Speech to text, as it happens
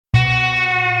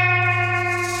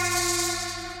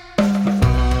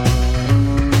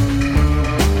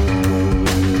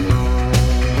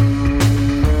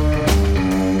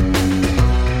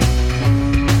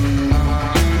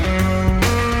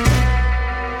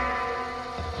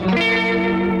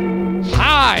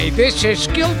Hi, this is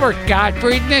Gilbert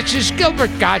Gottfried, and this is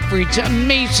Gilbert Gottfried's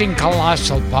Amazing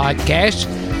Colossal Podcast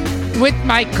with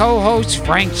my co-host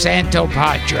Frank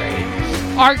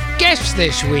Santopadre. Our guest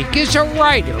this week is a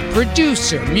writer,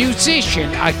 producer,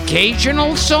 musician,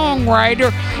 occasional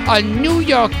songwriter, a New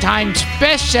York Times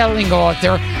best-selling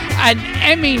author, an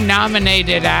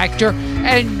Emmy-nominated actor,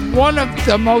 and one of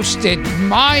the most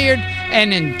admired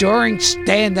and enduring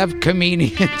stand-up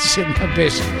comedians in the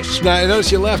business. Now, I noticed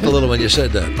you laughed a little when you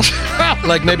said that.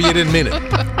 Like maybe you didn't mean it.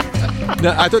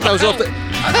 Now, I thought that was off the...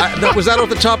 was that off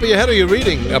the top of your head, or are you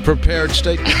reading a prepared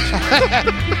statement?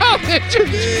 No,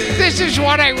 this is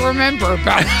what I remember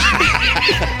about you.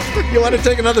 You want to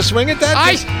take another swing at that?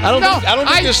 I don't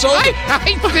think you sold it.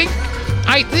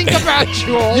 I think about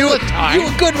you all the time. You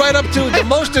were good right up to the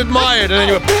most admired, and then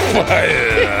you went, I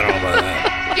don't know that.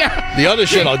 Yeah. The other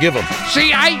shit I'll give him.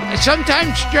 See, I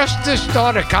sometimes just to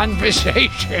start a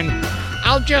conversation,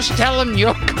 I'll just tell him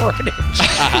your credits.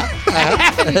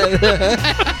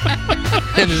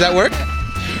 And does that work?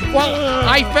 Well,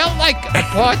 I felt like a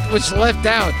part was left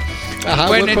out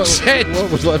when it said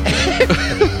what was left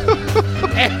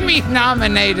out?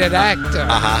 Emmy-nominated actor.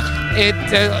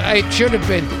 It should have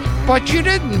been, but you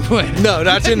didn't win. No,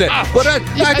 that's in there. But I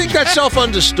think that's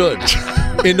self-understood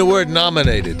in the word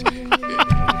nominated.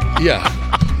 Yeah.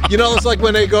 You know, it's like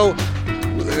when they go,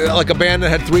 like a band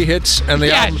that had 3 hits, and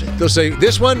the album, they'll say,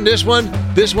 this one,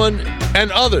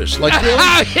 and others. Like,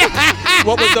 really?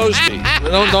 What would those be?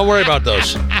 Don't worry about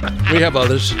those. We have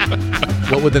others.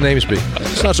 What would the names be?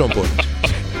 It's not so important.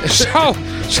 So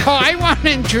I want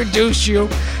to introduce you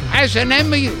as an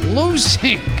Emmy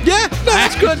losing. Yeah, no,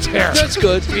 that's good. That's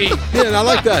good. Yeah, I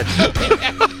like that.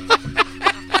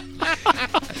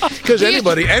 Because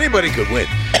anybody could win.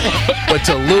 But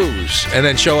to lose and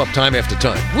then show up time after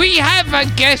time. We have a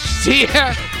guest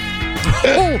here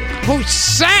who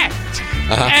sat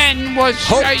and was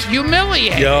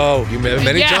humiliated.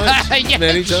 Many times. Yes.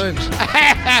 Many times.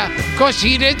 Because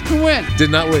he didn't win.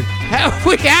 Did not win.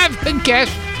 We have a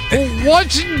guest who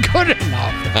wasn't good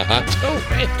enough to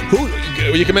win.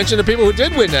 You can mention the people who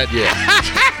did win that year.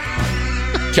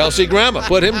 Kelsey Grammer.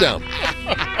 Put him down.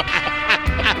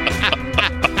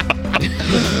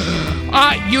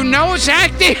 You know his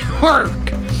acting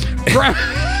work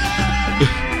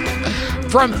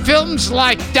from films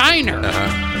like Diner.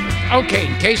 Okay,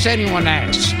 in case anyone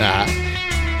asks.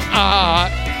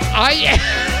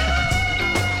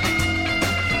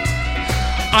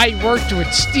 I worked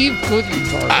with Steve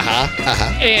Gutenberg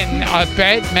in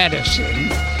Bad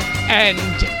Medicine, and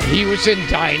he was in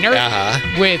Diner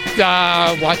with,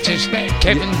 what's his name,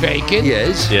 Kevin Bacon.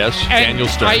 Yes, and Daniel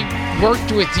Stern. I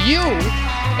worked with you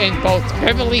in both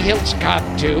Beverly Hills Cop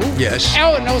 2. Yes.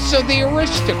 Oh, and also The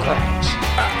Aristocrats.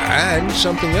 And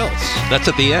something else. That's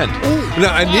at the end. No,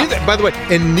 and by the way,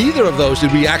 in neither of those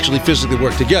did we actually physically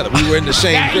work together. We were in the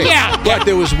same thing. But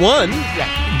there was one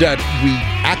that we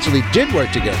actually did work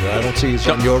together. I don't see it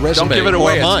on your resume. Don't give it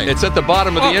away. Mine. It's at the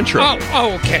bottom of the intro.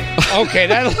 Okay. Okay,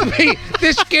 that'll be.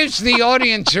 This gives the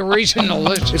audience a reason to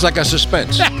listen. It's like a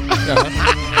suspense.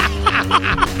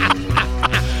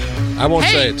 I won't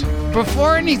say it.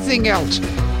 Before anything else,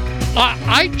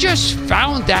 I just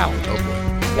found out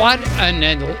what an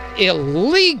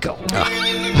illegal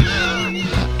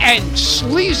and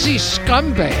sleazy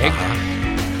scumbag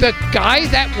the guy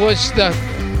that was the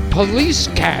police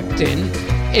captain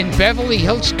in Beverly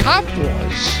Hills Cop was.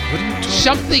 What are you talking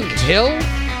Something Hill?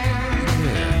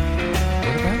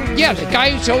 Yeah, the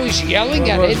guy who's always yelling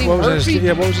at Eddie Murphy.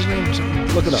 What was his name?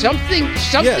 Look it up. Something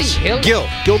Hill.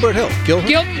 Gilbert Hill. Gil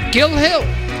Hill.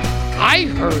 I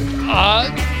heard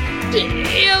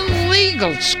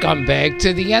illegal scumbag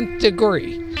to the nth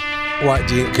degree. Why?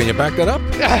 Can you back that up?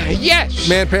 Yes.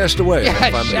 Man passed away.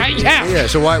 Yeah.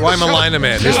 So why malign a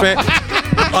man? His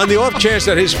on the off chance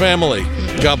that his family,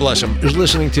 God bless him, is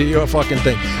listening to your fucking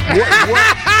thing. You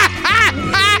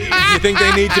think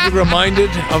they need to be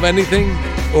reminded of anything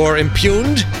or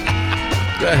impugned?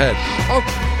 Go ahead.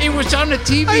 It was on a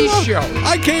TV show.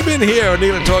 I came in here and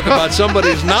even talk about somebody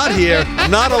who's not here,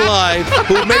 not alive,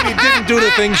 who maybe didn't do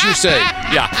the things you say.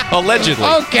 Yeah, allegedly.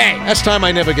 Okay. That's time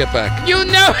I never get back. You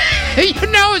know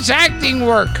his acting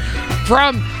work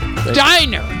from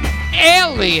Diner,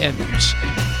 Aliens,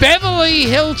 Beverly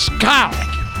Hills Cop.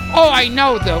 Oh, I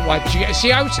know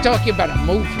see, I was talking about a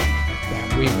movie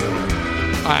that we were.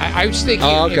 I was thinking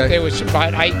if there was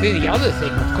about the other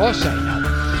thing. Of course I know.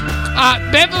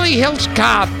 Beverly Hills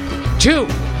Cop 2.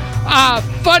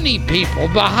 Funny People,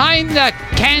 Behind the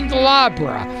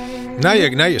Candelabra. Now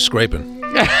you're scraping.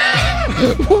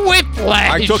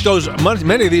 Whiplash. I took those.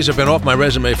 Many of these have been off my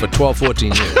resume for 12,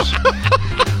 14 years.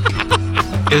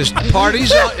 Is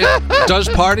parties? Does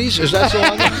parties? Is that so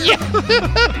on there?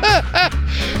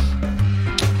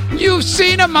 You've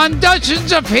seen him on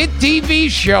dozens of hit TV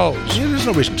shows. Yeah, there's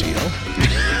no reason to yell.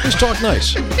 Just talk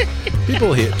nice.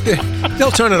 People hear.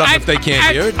 They'll turn it up if they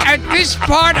can't hear it. At this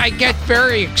part, I get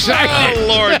very excited. Oh,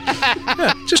 Lord.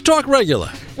 Yeah, just talk regular.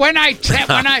 When I tell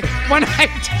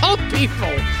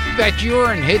people that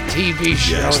you're in hit TV shows,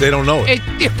 Yes, they don't know it.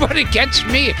 But it gets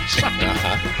me excited.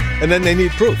 And then they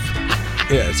need proof.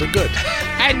 Yeah, it's a good.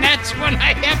 And that's when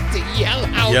I have to yell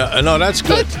out. Yeah, no, that's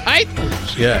good. The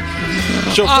titles. Yeah.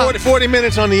 So 40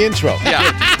 minutes on the intro.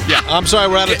 Yeah. I'm sorry,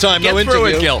 we're out of time. Get no through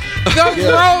interview. it, Gil.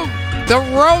 The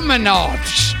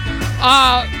Romanovs.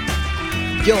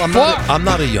 Gil, I'm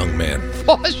not a young man.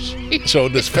 So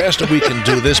the faster we can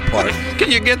do this part.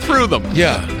 Can you get through them?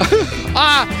 Yeah.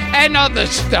 And other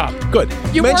stuff. Good.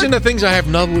 You mention the things I have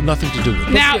nothing to do with.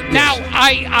 Now,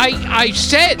 I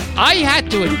said I had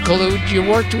to include you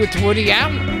worked with Woody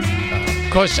Allen.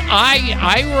 Because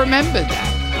I remember that.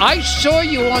 I saw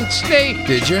you on stage.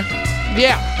 Did you?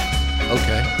 Yeah.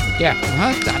 Okay. Yeah.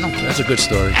 I don't care. That's a good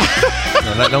story.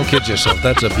 No, don't kid yourself.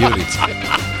 That's a beauty.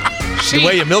 The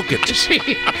way you milk it.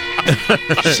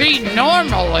 See,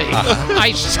 normally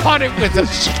I started with a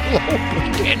slow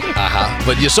beginning.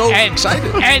 But you're so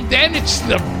excited. And then it's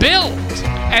the build.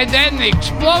 And then the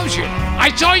explosion.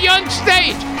 I saw you on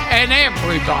stage. And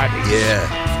everybody.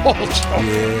 Yeah. Also.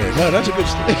 Yeah. No, that's a good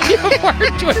story. You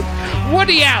worked with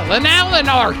Woody Allen, Alan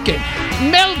Arkin,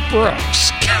 Mel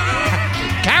Brooks,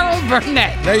 Carol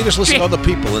Burnett. Now you just listen to other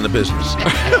people in the business.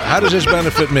 How does this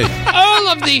benefit me? All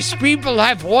of these people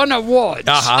have won awards.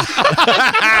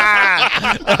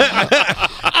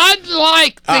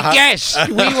 Unlike the guests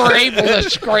we were able to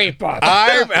scrape up.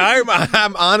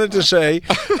 I'm honored to say,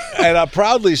 and I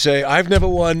proudly say, I've never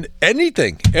won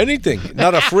anything. Not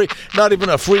even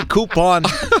a free coupon,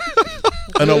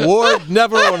 an award.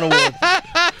 Never an award.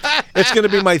 It's going to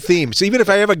be my theme. So even if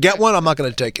I ever get one, I'm not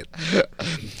going to take it.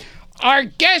 Our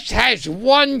guest has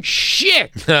won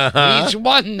shit. He's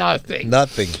won nothing.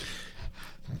 Nothing.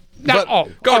 Now,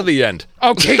 Go to the end.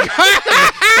 Okay.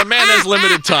 The man has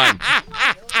limited time.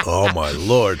 Oh, my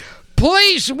Lord.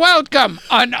 Please welcome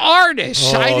an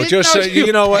artist. Oh, just say,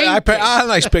 you know what? I a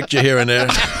nice picture here and there.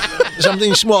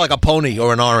 Something small like a pony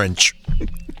or an orange.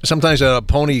 Sometimes a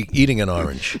pony eating an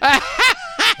orange.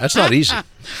 That's not easy.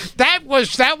 That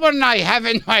one I have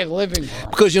in my living room.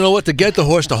 Because you know what? To get the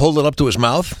horse to hold it up to his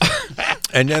mouth,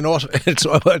 and then also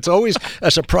it's always a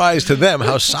surprise to them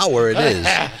how sour it is.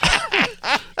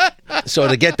 So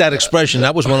to get that expression,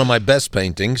 that was one of my best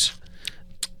paintings.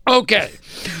 Okay,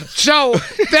 so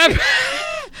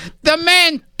the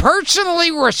man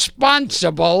personally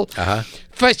responsible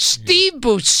for Steve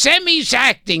Buscemi's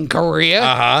acting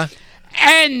career.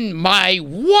 And my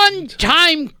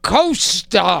one-time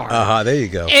co-star. There you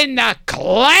go. In the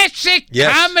classic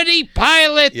comedy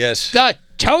pilot, The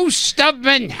Toast of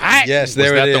Manhattan. Yes,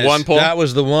 there it is. Was that the one, Paul? That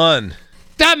was the one.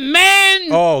 The man.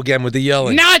 Oh, again with the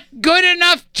yelling. Not good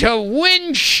enough to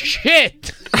win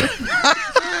shit.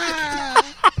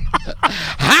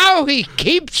 How he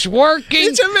keeps working.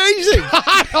 It's amazing.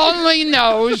 God only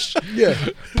knows.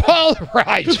 Paul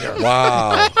Reiser.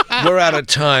 Wow. We're out of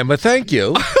time, but thank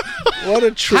you. What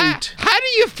a treat. How do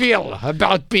you feel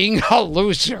about being a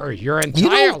loser your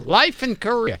entire life and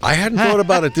career? I hadn't thought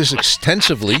about it this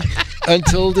extensively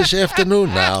until this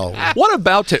afternoon now. What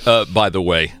about, by the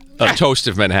way, Toast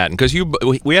of Manhattan? Because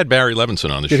we had Barry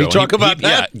Levinson on the show. Did he talk about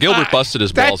that? Yeah, Gilbert busted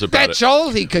his balls about that's all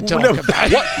he could talk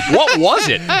about. What was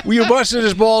it? Were you busting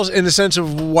his balls in the sense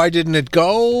of why didn't it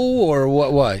go, or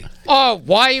what? Why? Oh,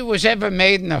 why it was ever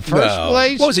made in the first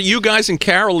place? What was it? You guys and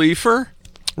Carol Leifer,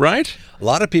 right? A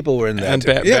lot of people were in that.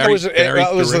 And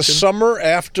it was the summer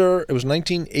after. It was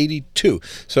 1982,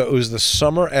 so it was the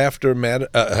summer after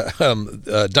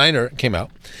Diner came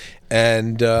out,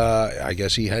 and I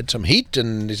guess he had some heat,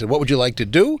 and he said, "What would you like to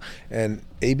do?" And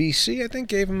ABC, I think,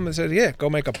 gave him and said, "Yeah, go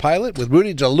make a pilot with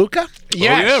Rudy DeLuca."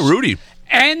 Yes. Oh yeah, Rudy.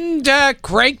 And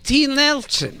Craig T.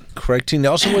 Nelson. Craig T.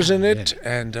 Nelson was in it,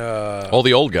 and all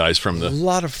the old guys from a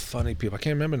lot of funny people. I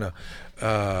can't remember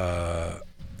now.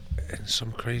 And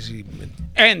some crazy.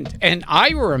 And I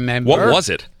remember. What was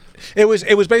it? It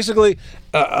was basically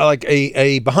like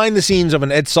a behind the scenes of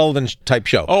an Ed Sullivan type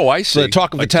show. Oh, I see. The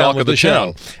Talk of the Town was the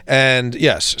show. And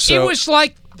yes, so it was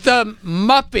like the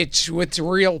Muppets with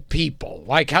real people,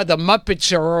 like how the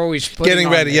Muppets are always getting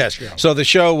ready. Yes. Show. So the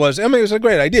show was. I mean, it was a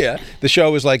great idea. The show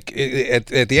was like at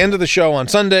the end of the show on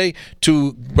Sunday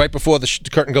to right before the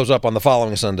curtain goes up on the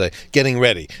following Sunday, getting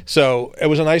ready. So it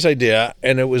was a nice idea,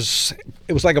 and it was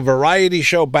like a variety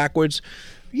show backwards.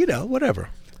 You know, whatever.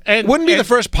 And wouldn't be the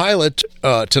first pilot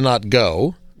to not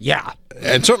go. Yeah.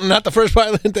 And certainly not the first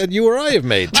pilot that you or I have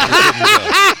made.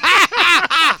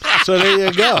 So there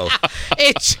you go.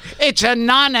 It's a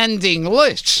non-ending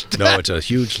list. No, it's a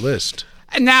huge list.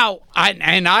 Now,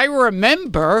 I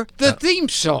remember the theme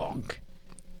song.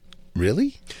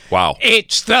 Really? Wow.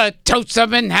 It's the Toast of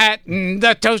Manhattan,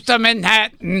 the Toast of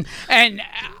Manhattan, and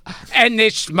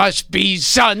this must be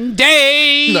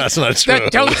Sunday. That's not true. The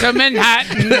Toast of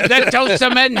Manhattan, the Toast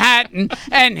of Manhattan,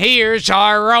 and here's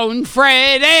our own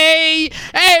Freddie.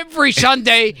 Every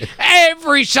Sunday,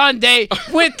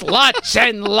 with lots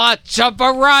and lots of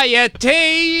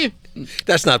variety.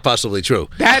 That's not possibly true.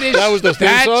 That was the theme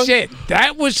song? That's it.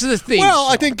 That was the theme Well,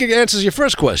 song. I think it answers your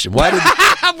first question. Why did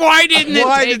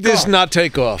Why did this not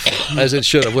take off as it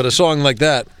should have with a song like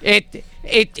that? It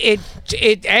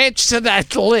adds to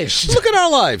that list. Look at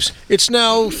our lives. It's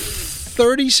now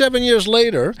 37 years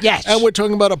later. Yes. And we're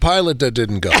talking about a pilot that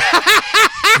didn't go.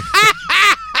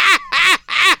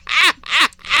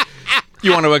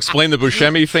 You want to explain the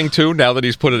Buscemi thing, too, now that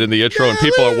he's put it in the intro and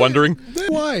people are wondering?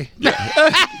 Why?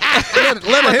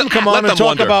 let him come on and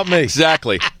talk about me.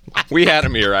 Exactly. We had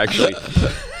him here, actually.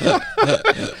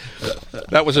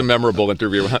 That was a memorable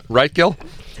interview, right, Gil?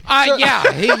 Yeah.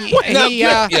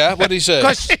 Yeah, what'd he say?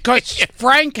 Because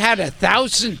Frank had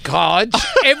 1,000 cards,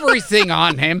 everything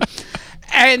on him.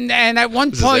 And at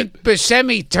one point,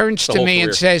 Buscemi turns to me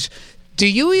and says, "Do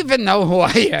you even know who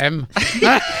I am?"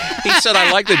 He said,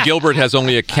 "I like that Gilbert has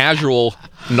only a casual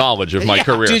knowledge of my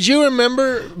career." Did you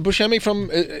remember Buscemi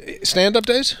from stand-up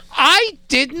days? I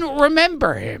didn't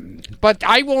remember him, but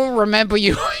I will remember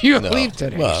you leave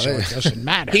today, so it doesn't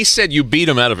matter. He said you beat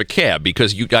him out of a cab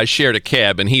because you guys shared a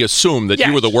cab, and he assumed that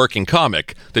you were the working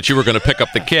comic, that you were going to pick up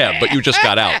the cab, but you just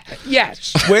got out.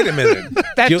 Yes. Wait a minute.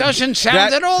 That doesn't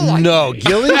sound at all like No, me.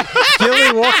 Gilly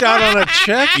walked out on a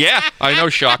check? Yeah, I know,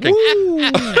 shocking.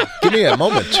 Give me a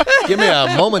moment. Give me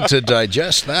a moment to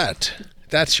digest that.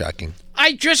 That's shocking.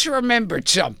 I just remembered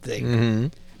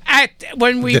something.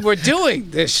 When we were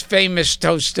doing this famous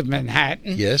Toast of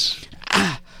Manhattan, Yes.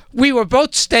 we were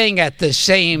both staying at the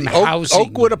same housing.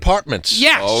 Oakwood Apartments.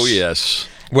 Yes. Oh, yes.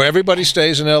 Where everybody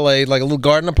stays in L.A., like a little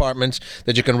garden apartments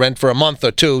that you can rent for a month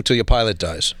or two till your pilot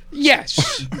dies.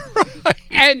 Yes.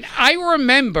 And I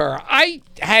remember I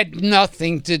had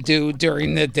nothing to do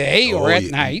during the day or at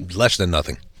night. Less than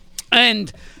nothing.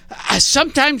 And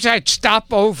sometimes I'd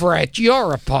stop over at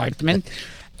your apartment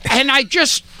and I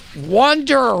just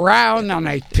wander around and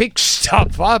I'd pick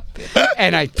stuff up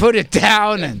and I'd put it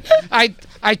down and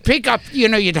I'd pick up,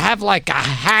 you'd have like a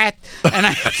hat and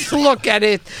I'd look at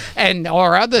it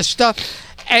or other stuff.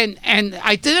 And then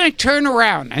I turn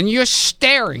around and you're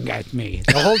staring at me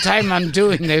the whole time I'm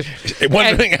doing this.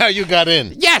 Wondering how you got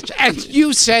in. Yes, and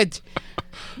you said,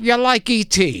 "You're like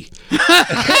E.T."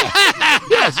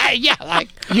 Yes. Yeah, like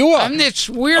you are. I'm this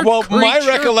weird Well, creature. my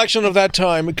recollection of that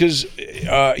time, because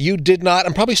you did not,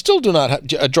 and probably still do not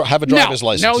have a driver's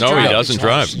license. No, he doesn't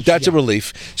drive. That's a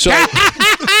relief. So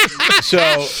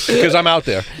because I'm out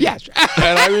there. Yes.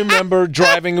 And I remember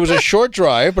driving. It was a short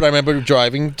drive, but I remember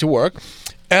driving to work.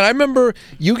 And I remember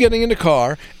you getting in the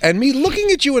car and me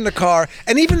looking at you in the car,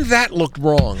 and even that looked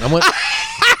wrong. I went,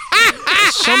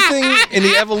 something in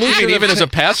the evolution. Even as a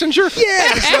passenger?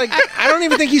 Yeah, it's like, I don't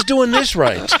even think he's doing this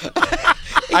right.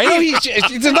 I know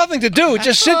there's nothing to do.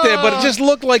 Just sit there, but it just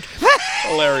looked like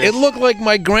Hilarious. It looked like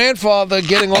my grandfather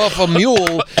getting off a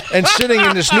mule and sitting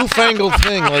in this newfangled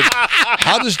thing. Like,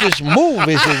 how does this move?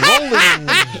 Is it rolling?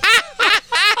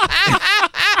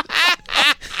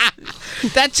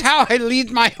 That's how I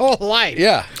lead my whole life.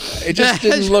 Yeah, it just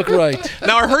didn't look right.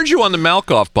 Now, I heard you on the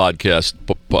Malkoff podcast,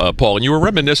 Paul, and you were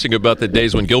reminiscing about the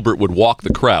days when Gilbert would walk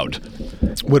the crowd.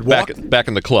 Would walk? Back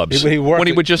in the clubs. He when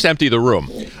he would just empty the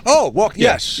room. Oh, walk,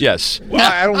 yes. Yes. Well,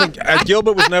 I don't think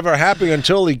Gilbert was never happy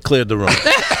until he cleared the room.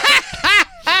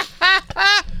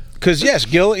 Because, yes,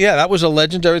 Gil, that was a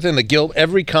legendary thing.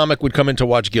 Every comic would come in to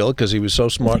watch Gil because he was so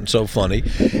smart and so funny.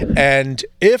 And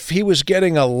if he was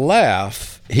getting a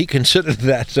laugh, he considered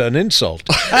that an insult.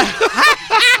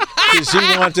 Because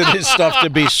he wanted his stuff to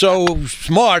be so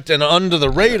smart and under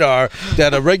the radar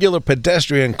that a regular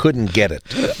pedestrian couldn't get it.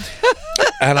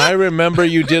 And I remember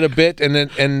you did a bit,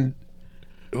 and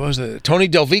what was it, Tony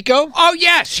Del Vico? Oh,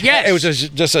 yes. It was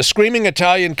just a screaming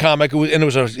Italian comic, and it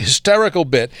was a hysterical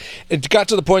bit. It got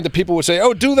to the point that people would say,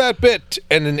 "Oh, do that bit,"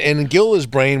 and Gil's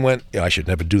brain went, "I should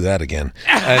never do that again,"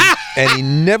 and he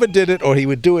never did it, or he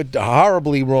would do it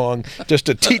horribly wrong, just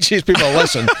to teach these people a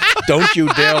lesson. Don't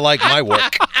you dare like my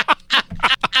work.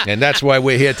 And that's why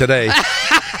we're here today,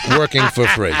 working for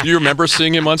free. Do you remember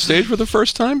seeing him on stage for the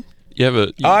first time? You have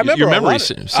a I remember your a memory lot.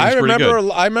 seems I pretty remember.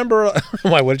 good. I remember.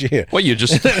 Why? What did you hear? Well, you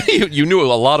just you knew a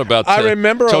lot about I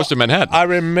remember Toast in Manhattan. I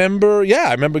remember. Yeah,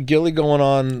 I remember Gilly going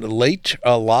on late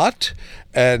a lot,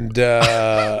 and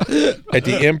at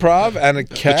the Improv and a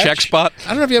catch. The check spot. I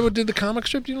don't know if you ever did the comic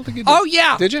strip. You don't think you did? Oh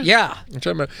yeah. Did you? Yeah. I'm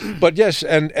trying to remember. But yes,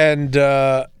 and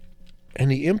the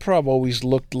Improv always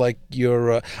looked like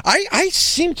your. I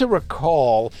seem to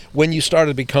recall when you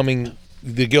started becoming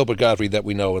the Gilbert Gottfried that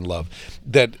we know and love,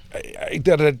 that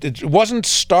it wasn't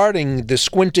starting the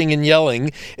squinting and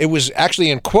yelling. It was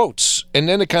actually in quotes, and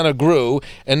then it kind of grew,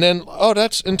 and then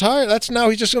that's now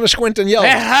he's just going to squint and yell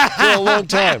for a long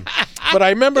time. But I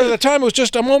remember at the time it was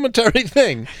just a momentary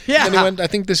thing. Yeah. And he went, I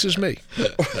think this is me.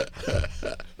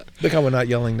 Look how we're not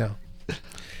yelling now.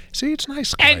 See, it's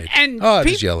nice. And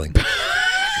just yelling.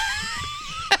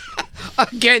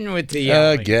 Again with the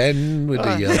yelling. Again with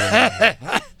the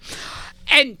yelling.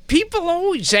 And people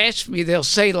always ask me, they'll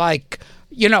say, like,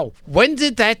 when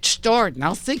did that start? And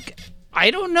I'll think,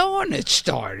 I don't know when it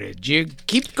started. You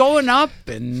keep going up,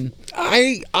 and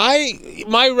I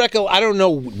don't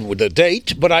know the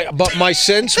date, but my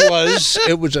sense was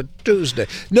it was a Tuesday.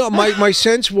 No, my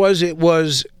sense was it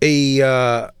was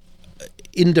a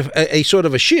sort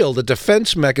of a shield, a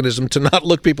defense mechanism to not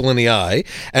look people in the eye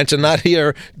and to not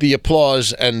hear the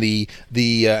applause and the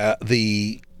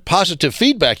positive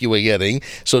feedback you were getting,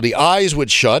 so the eyes would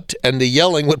shut and the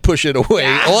yelling would push it away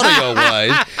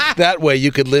audio-wise. That way you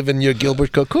could live in your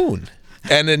Gilbert cocoon.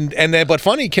 But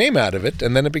funny came out of it,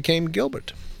 and then it became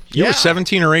Gilbert. You were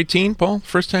 17 or 18, Paul,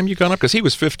 first time you got up? Because he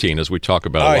was 15, as we talk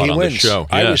about a lot on this show.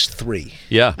 I was 3.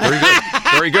 Yeah, very good.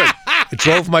 Very good. I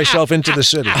drove myself into the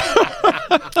city.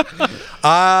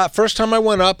 First time I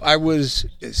went up, I was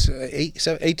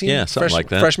 18? Yeah, something like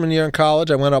that. Freshman year in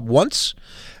college. I went up once.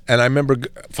 And I remember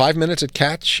 5 minutes at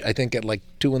Catch, I think at like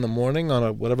 2 in the morning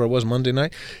on whatever it was, Monday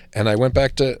night. And I went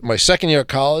back to my second year of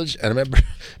college, and I remember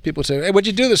people would say, hey, what'd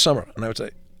you do this summer? And I would say,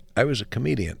 I was a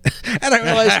comedian. And I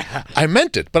realized I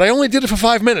meant it, but I only did it for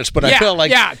 5 minutes. But I felt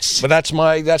like, but that's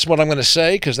what I'm going to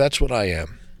say, because that's what I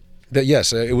am.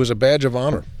 Yes, it was a badge of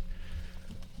honor.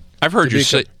 I've heard you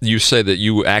say that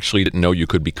you actually didn't know you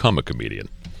could become a comedian.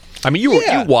 I mean, you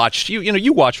watched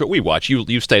what we watch.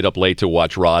 You stayed up late to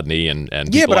watch Rodney and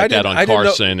people like that on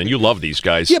Carson, and you love these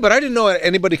guys. Yeah, but I didn't know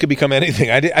anybody could become anything.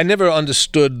 I never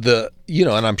understood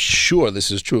and I'm sure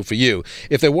this is true for you.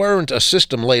 If there weren't a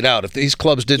system laid out, if these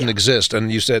clubs didn't exist,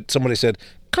 and somebody said,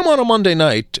 come on a Monday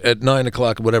night at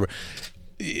 9:00 or whatever,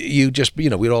 you just,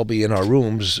 we'd all be in our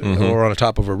rooms or on the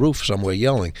top of a roof somewhere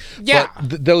yelling. Yeah.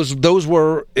 But those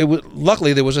were,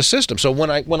 luckily there was a system. So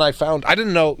when I found, I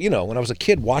didn't know, when I was a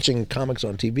kid watching comics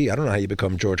on TV, I don't know how you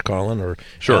become George Carlin or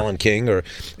Alan King or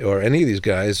any of these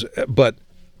guys, but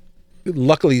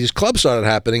luckily these clubs started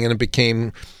happening, and it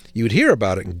became, you would hear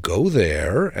about it and go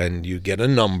there, and you get a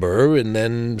number, and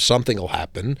then something will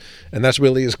happen. And that's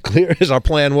really as clear as our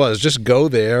plan was. Just go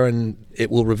there, and it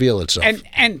will reveal itself.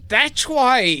 And that's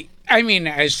why, I mean,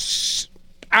 as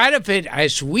out of it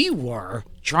as we were,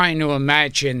 trying to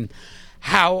imagine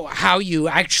how you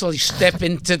actually step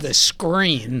into the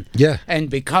screen and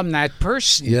become that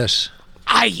person. Yes.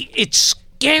 It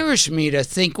scares me to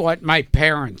think what my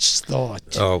parents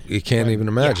thought. Oh, you can't even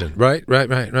imagine. Yeah.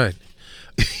 Right.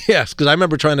 Yes, because I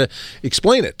remember trying to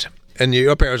explain it, and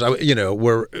your parents,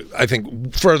 were, I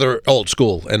think, further old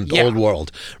school and old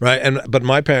world, right? But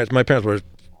my parents were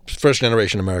first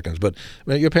generation Americans. But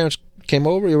your parents came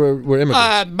over. You were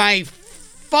immigrants. My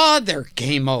father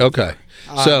came over. Okay,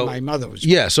 so my mother was.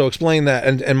 Yeah, so explain that.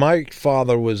 And my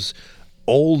father was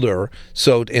older,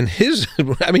 so in his,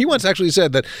 I mean, he once actually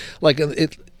said that, like,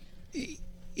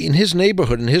 in his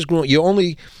neighborhood, in his group, you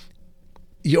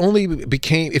only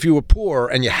became, if you were poor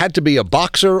and you had to be a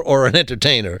boxer or an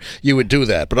entertainer, you would do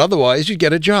that. But otherwise, you'd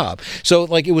get a job. So,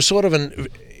 like, it was sort of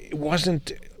it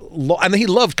wasn't, I mean, he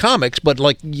loved comics, but,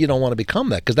 like, you don't want to become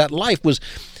that, because that life was,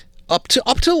 up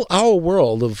till our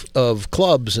world of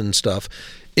clubs and stuff,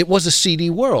 it was a seedy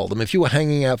world. I mean, if you were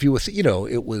hanging out, if you were,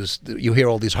 it was, you hear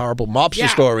all these horrible mobster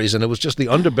stories, and it was just the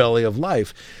underbelly of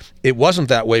life. It wasn't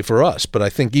that way for us, but I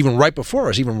think even right before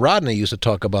us, even Rodney used to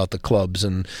talk about the clubs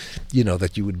and,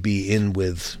 that you would be in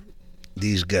with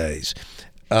these guys.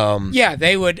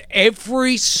 They would,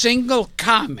 every single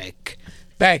comic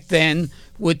back then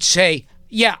would say,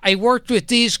 yeah, I worked with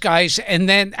these guys, and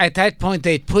then at that point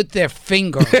they'd put their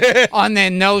finger on their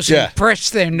nose and press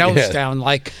their nose down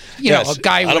like, a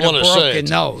guy with a broken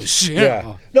nose.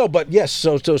 Yeah. No, but yes,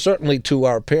 so certainly to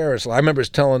our parents, I remember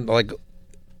telling, like,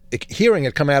 hearing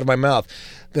it come out of my mouth,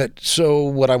 that, so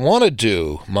what I want to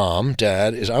do, Mom,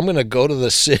 Dad, is I'm going to go to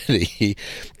the city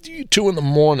 2 in the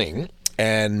morning,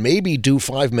 and maybe do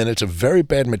 5 minutes of very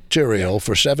bad material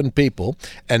for 7 people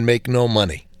and make no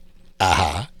money.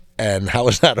 Aha. And how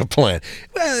is that a plan?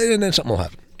 Well, and then something will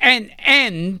happen. And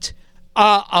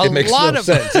it makes lot no of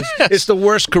sense. It's the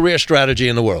worst career strategy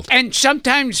in the world. And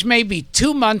sometimes maybe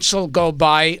 2 months will go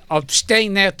by of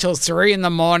staying there till 3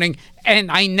 a.m,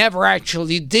 and I never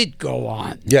actually did go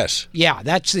on. Yes. Yeah,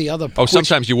 that's the other part. Oh,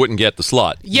 sometimes you wouldn't get the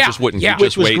slot. Yeah. You just wouldn't. Yeah. You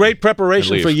just Which was wait great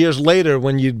preparation and for leave. years later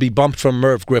when you'd be bumped from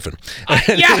Merv Griffin.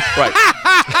 Yeah. Right.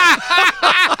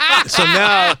 So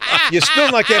now you're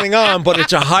still not getting on, but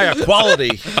it's a higher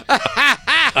quality.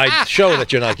 I show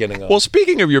that you're not getting on. Well,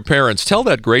 speaking of your parents, tell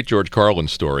that great George Carlin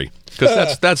story,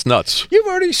 because that's nuts. You've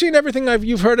already seen everything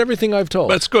you've heard everything I've told.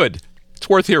 That's good. It's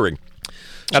worth hearing.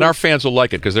 And our fans will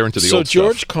like it because they're into the old stuff. So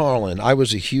George Carlin, I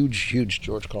was a huge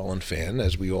George Carlin fan,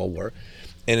 as we all were.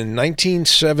 And in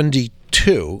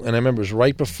 1972, and I remember it was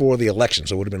right before the election,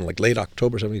 so it would have been like late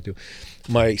October 72,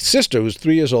 my sister, who was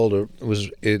 3 years older, was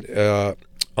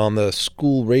on the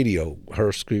school radio.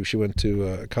 She went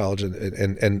to college,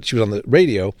 and she was on the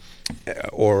radio,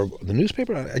 or the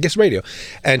newspaper, I guess radio.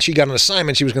 And she got an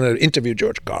assignment. She was going to interview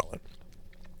George Carlin.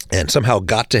 And somehow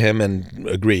got to him and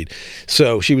agreed.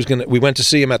 So we went to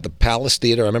see him at the Palace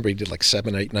Theater. I remember he did like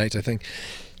 7, 8 nights, I think.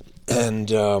 And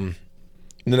the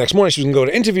next morning she was going to go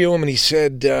to interview him, and he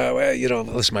said, well,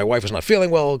 listen, my wife was not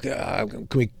feeling well. Can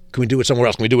we do it somewhere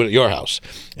else? Can we do it at your house?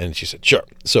 And she said, sure.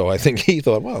 So I think he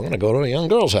thought, well, I'm going to go to a young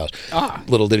girl's house.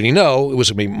 Little did he know, it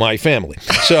was going to be my family.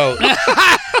 So...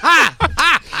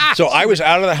 So I was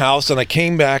out of the house, and I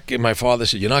came back, and my father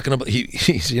said, "You're not going to."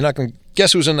 He said, "You're not going to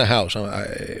guess who's in the house."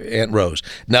 Aunt Rose.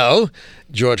 No,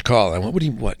 George Carlin. I went,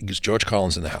 what? He goes, George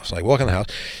Carlin's in the house. And I walk in the house,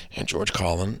 and George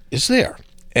Carlin is there,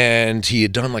 and he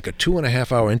had done like a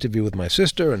 2.5-hour interview with my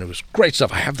sister, and it was great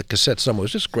stuff. I have the cassette somewhere. It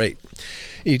was just great.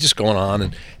 He's just going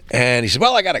on, and he said,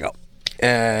 "Well, I got to go."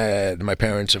 And my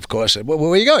parents, of course, said, well,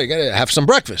 where you go? You got to have some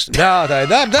breakfast. No, it's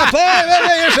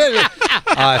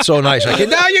so nice. I said,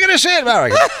 no, you're going to sit. All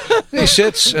right. He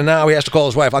sits, and now he has to call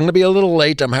his wife. I'm going to be a little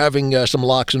late. I'm having some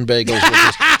lox and bagels with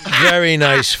this very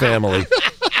nice family.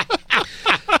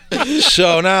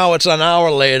 So now it's an hour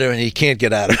later, and he can't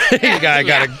get out of it. I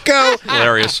got to go.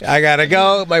 Hilarious. I got to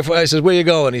go. I says, where you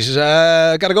going? He says,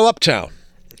 I got to go uptown.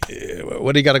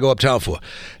 What do you got to go uptown for?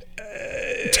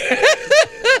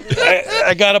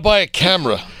 I got to buy a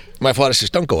camera. My father says,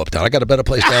 don't go uptown. I got a better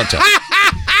place downtown.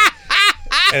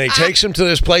 And he takes him to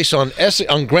this place on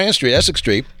Grand Street, Essex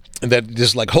Street, that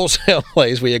is like wholesale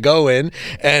place where you go in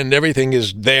and everything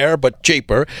is there but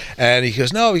cheaper. And he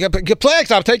goes, no, you got to play.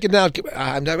 I'll take it down.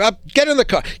 Get in the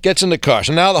car. Gets in the car.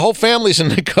 So now the whole family's in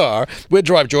the car. We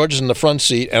drive. George is in the front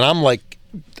seat, and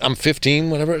I'm 15,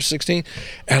 whatever, 16,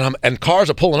 and cars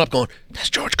are pulling up going, that's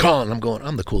George Carlin. I'm going,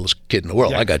 I'm the coolest kid in the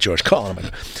world. Yeah. I got George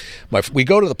Carlin. We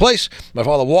go to the place. My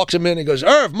father walks him in. He goes,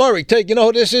 Irv Murray, you know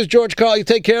who this is, George Carlin. You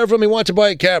take care of him. He wants to buy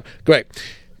a cab. Great.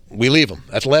 We leave him.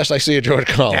 That's the last I see of George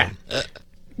Carlin. Yeah.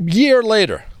 Year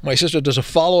later, my sister does a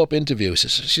follow-up interview.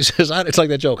 She says, it's like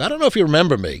that joke. I don't know if you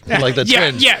remember me. Like the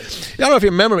twins. Yeah. I don't know if you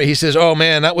remember me. He says, oh,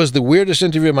 man, that was the weirdest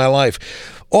interview of my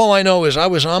life. All I know is I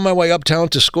was on my way uptown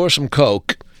to score some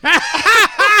coke.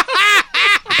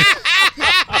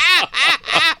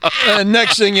 And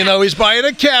next thing you know, he's buying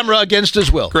a camera against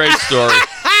his will. Great story.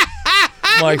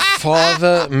 My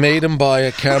father made him buy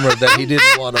a camera that he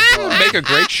didn't want to buy. Make a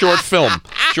great short film.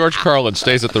 George Carlin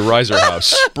stays at the Reiser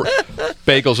house.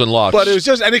 Bagels and lox. But it was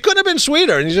just, and it couldn't have been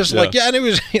sweeter. And he's just like, and it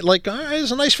was like, all right,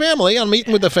 it's a nice family. I'm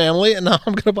meeting with the family, and now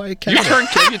I'm going to buy a camera.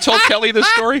 You told Kelly this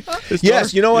story?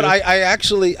 Yes, you know what? I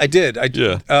did.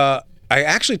 I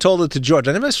actually told it to George.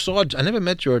 I never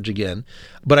met George again,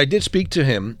 but I did speak to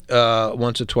him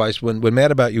once or twice when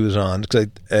Mad About You was on,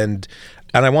 and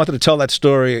I wanted to tell that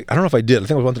story. I don't know if I did. I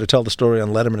think I wanted to tell the story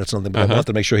on Letterman or something, but I wanted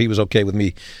to make sure he was okay with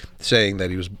me saying that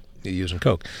he was using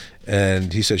coke.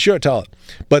 And he said, "Sure, tell it."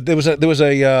 But there was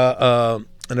an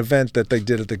event that they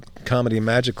did at the Comedy and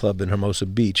Magic Club in Hermosa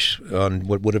Beach on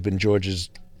what would have been George's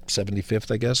 75th,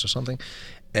 I guess, or something.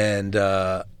 And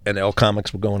all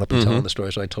comics were going up and telling the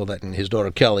story, so I told that, and his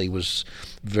daughter Kelly was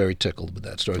very tickled with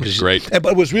that story. Great. But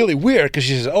it was really weird because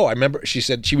she says, "Oh, I remember." She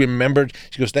said she remembered.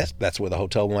 She goes, "That's where the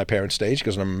hotel where my parents stayed." She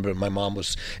goes, "I remember my mom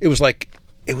was." It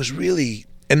was really.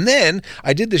 And then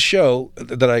I did this show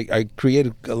that I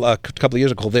created a couple of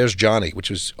years ago called "There's Johnny," which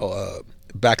was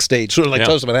backstage, sort of like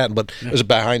Toast of Manhattan, but it was a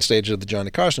behind stage of the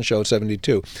Johnny Carson show at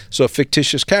 72. So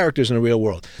fictitious characters in the real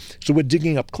world. So we're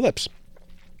digging up clips,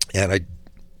 and it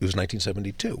was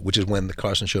 1972, which is when the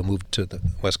Carson show moved to the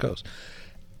West Coast.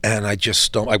 And I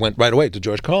went right away to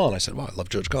George Carlin. I said, "Wow, I love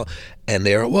George Carlin." And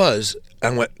there it was.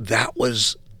 And I went, that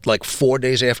was like 4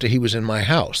 days after he was in my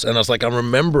house, and I was like, I'm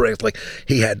remembering, it's like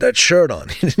he had that shirt on.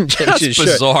 He didn't change his shirt.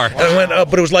 That's bizarre. And I went,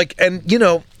 but it was like, and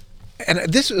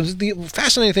this was the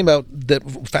fascinating thing that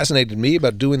fascinated me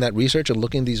about doing that research and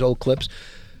looking at these old clips.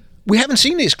 We haven't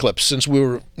seen these clips since we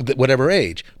were whatever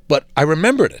age, but I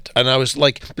remembered it. And I was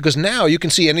like, because now you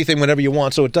can see anything whenever you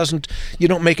want, so you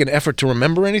don't make an effort to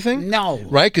remember anything. No.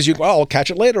 Right? Because I'll catch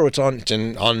it later. It's on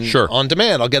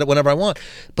demand. I'll get it whenever I want.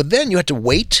 But then you had to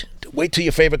wait till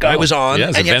your favorite guy was on,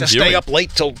 and you had to stay up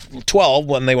late till 12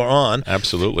 when they were on.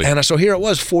 Absolutely. And so here it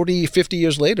was 40, 50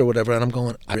 years later, whatever, and I'm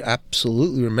going, I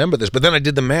absolutely remember this. But then I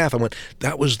did the math. I went,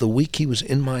 that was the week he was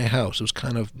in my house. It was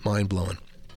kind of mind-blowing.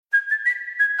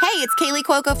 Hey, it's Kaylee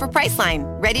Cuoco for Priceline.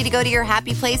 Ready to go to your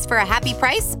happy place for a happy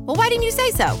price? Well, why didn't you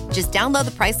say so? Just download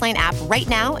the Priceline app right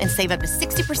now and save up to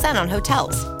 60% on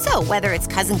hotels. So whether it's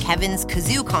Cousin Kevin's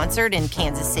Kazoo Concert in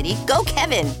Kansas City, go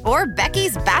Kevin, or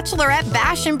Becky's Bachelorette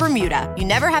Bash in Bermuda, you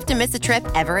never have to miss a trip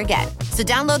ever again. So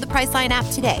download the Priceline app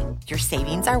today. Your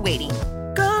savings are waiting.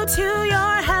 Go to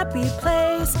your happy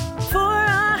place for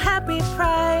a happy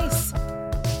price.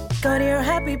 Go to your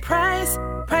happy price,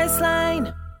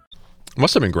 Priceline. It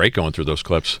must have been great going through those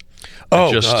clips.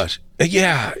 Gosh.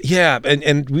 Yeah.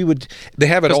 And we would, they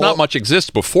have it all. Because not much exists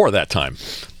before that time.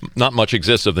 Not much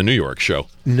exists of the New York show.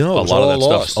 No, a lot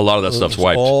of that stuff's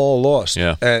wiped. All lost.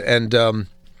 Yeah. And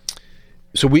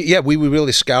so we were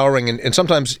really scouring, and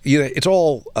sometimes it's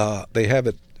all, they have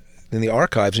it in the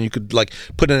archives, and you could like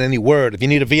put in any word. If you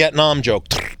need a Vietnam joke,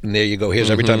 and there you go.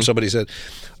 Here's every time somebody said.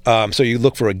 So you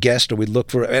look for a guest, or we'd look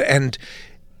for, and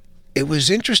it was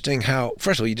interesting how,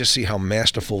 first of all, you just see how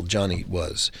masterful Johnny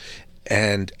was,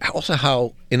 and also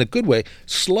how, in a good way,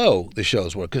 slow the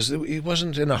shows were, because he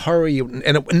wasn't in a hurry,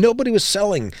 and nobody was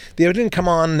selling. They didn't come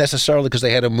on necessarily because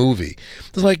they had a movie.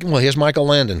 It was like, well, here's Michael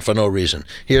Landon for no reason.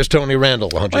 Here's Tony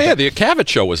Randall. Oh yeah, the Cavett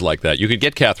show was like that. You could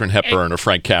get Katharine Hepburn or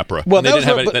Frank Capra. Well, they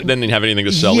didn't have anything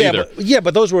to sell either.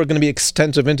 But those were going to be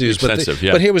extensive interviews.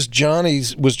 But here was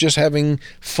Johnny's was just having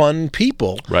fun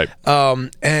people. Right.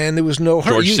 And there was no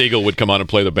hurry. George Siegel would come on and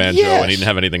play the banjo, and he didn't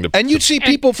have anything to. And you'd see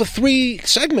people for 3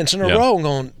 segments in a row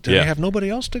going, do they have nobody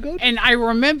else to go to? And I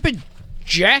remember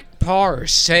Jack Parr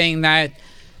saying that,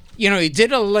 he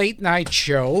did a late night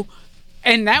show,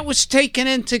 and that was taken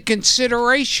into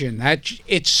consideration. That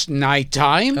it's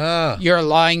nighttime, you're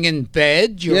lying in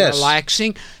bed, you're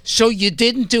relaxing, so you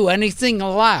didn't do anything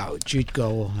loud. You'd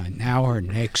go, now our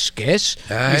next guest,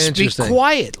 you speak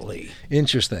quietly.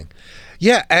 Interesting.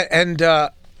 Yeah, and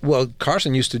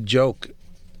Carson used to joke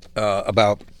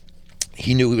about,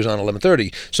 he knew he was on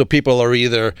 11:30, so people are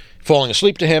either falling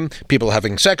asleep to him, people are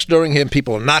having sex during him,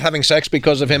 people are not having sex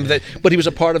because of him, but he was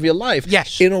a part of your life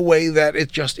in a way that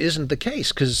it just isn't the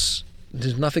case, because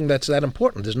there's nothing that's that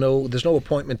important. There's no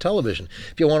appointment television.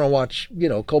 If you want to watch,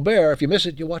 Colbert, if you miss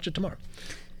it, you watch it tomorrow.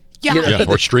 Yeah.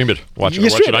 Or stream it. Watch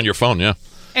it on your phone, yeah.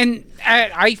 And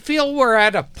I feel we're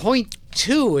at a point,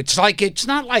 too. It's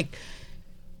not like...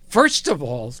 First of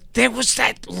all, there was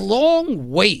that long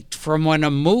wait from when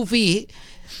a movie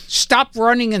stopped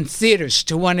running in theaters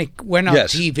to when it went on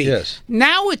TV. Yes.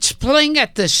 Now it's playing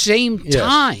at the same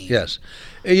time. Yes.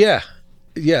 Yeah.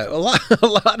 A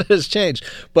lot has changed.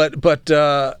 But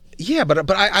I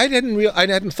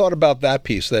hadn't thought about that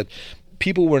piece, that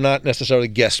people were not necessarily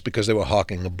guests because they were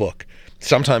hawking a book.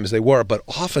 Sometimes they were, but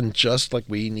often just like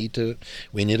we need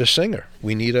a singer.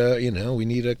 We need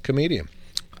a comedian.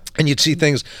 And you'd see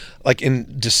things like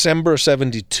in December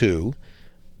 72,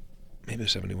 maybe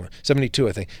 71, 72,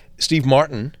 I think, Steve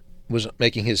Martin was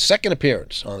making his second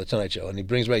appearance on The Tonight Show. And he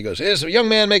brings me, he goes, here's a young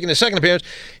man making his second appearance.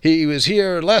 He was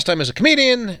here last time as a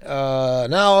comedian.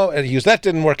 That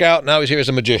didn't work out. Now he's here as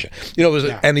a magician.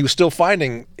 And he was still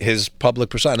finding his public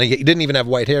persona. He didn't even have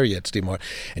white hair yet, Steve Martin.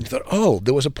 And you thought,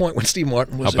 there was a point when Steve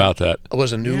Martin was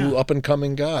a new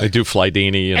up-and-coming guy. They do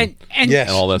Flydini and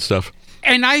all that stuff.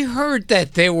 And I heard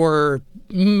that there were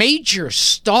major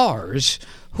stars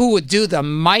who would do the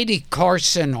Mighty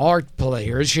Carson Art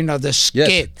Players, the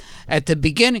skit at the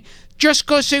beginning, just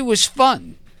because it was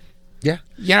fun. Yeah.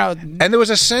 And there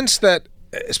was a sense that,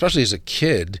 especially as a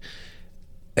kid,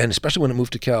 and especially when it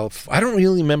moved to California, I don't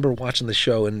really remember watching the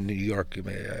show in New York.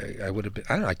 I would have been,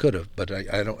 I don't know, I could have, but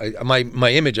I don't.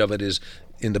 My image of it is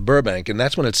in the Burbank, and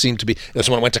that's when it seemed to be. That's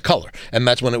when I went to color, and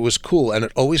that's when it was cool, and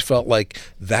it always felt like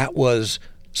that was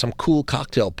some cool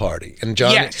cocktail party. And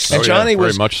Johnny, Johnny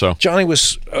was very much so. Johnny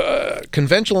was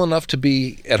conventional enough to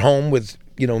be at home with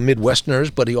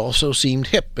Midwesterners, but he also seemed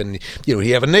hip, and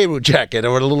he had a Nehru jacket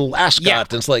or a little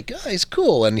ascot, and it's like, he's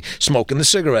cool, and smoking the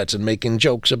cigarettes and making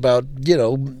jokes about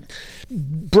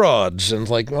broads, and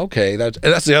like, okay,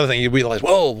 that's the other thing. You realize,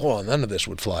 whoa, none of this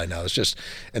would fly now. It's just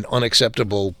an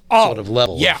unacceptable sort of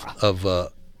level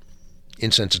of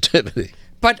insensitivity.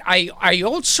 But I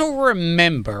also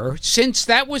remember, since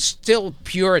that was still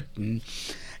Puritan,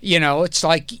 it's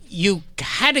like you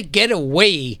had to get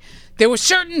away. There were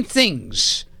certain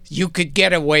things you could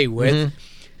get away with. Mm-hmm.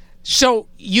 So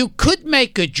you could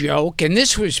make a joke, and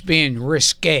this was being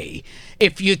risque,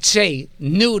 if you'd say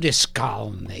nudist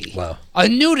colony. Wow. A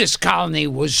nudist colony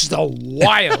was the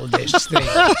wildest thing.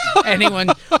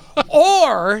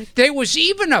 Or there was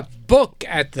even a book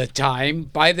at the time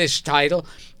by this title,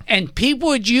 and people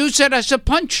would use it as a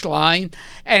punchline,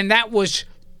 and that was,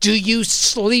 "Do you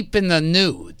sleep in the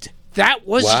nude?" That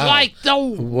was like the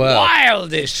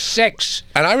wildest sex.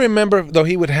 And I remember, though,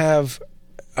 he would have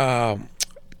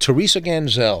Teresa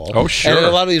Ganzel. Oh, sure. And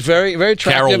a lot of these very, very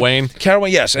attractive. Carol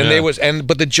Wayne, yes. And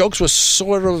but the jokes were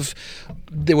sort of,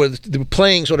 they were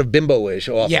playing sort of bimbo-ish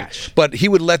often. Yes. But he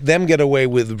would let them get away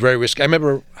with very risky. I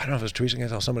remember, I don't know if it was Teresa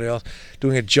Ganzel or somebody else,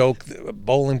 doing a joke,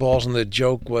 bowling balls, and the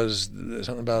joke was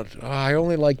something about, I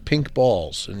only like pink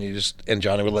balls. And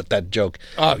Johnny would let that joke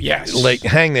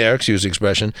hang there, excuse the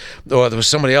expression. Or there was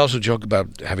somebody else who joked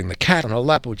about having the cat on her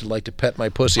lap, would you like to pet my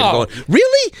pussy? And going,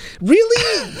 really?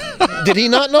 Did he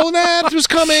not know that was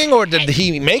coming? Or did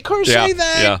he make her say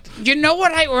that? Yeah. You know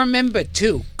what I remember,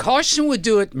 too? Carson would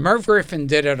do it, Merv Griffin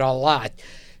did it a lot.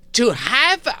 To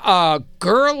have a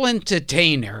girl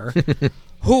entertainer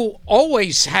who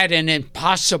always had an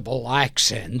impossible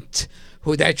accent,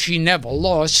 that she never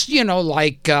lost,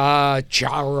 like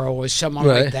Charo or someone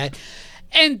like that.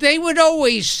 And they would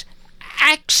always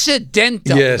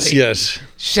accidentally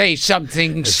say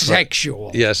something sexual.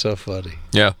 Funny. Yeah, so funny.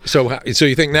 Yeah. So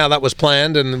you think now that was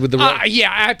planned and with the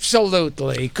yeah,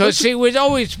 absolutely. Because he would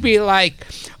always be like,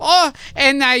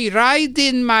 and I ride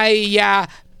in my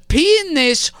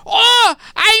penis.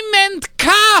 I meant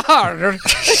car. And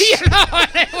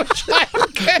it was like,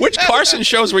 which Carson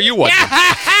shows were you watching?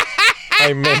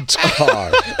 I meant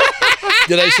car.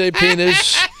 Did I say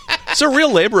penis? It's a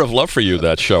real labor of love for you,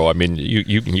 that show. I mean,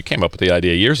 you came up with the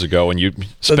idea years ago, and you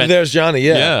spent... There's Johnny,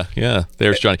 yeah. Yeah,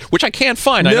 there's Johnny. Which I can't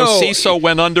find. I know CISO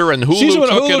went under, and Hulu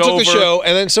took it over. The show,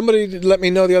 and then somebody let me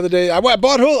know the other day, I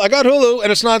bought Hulu, I got Hulu,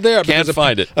 and it's not there. Can't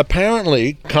find it.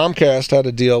 Apparently, Comcast had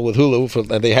a deal with Hulu,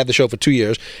 and they had the show for 2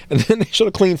 years, and then they sort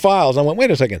of cleaned files. I went,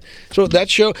 wait a second. So that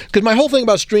show... Because my whole thing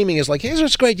about streaming is like, here's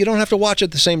what's great, you don't have to watch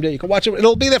it the same day. You can watch it,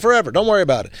 it'll be there forever. Don't worry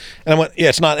about it. And I went, yeah,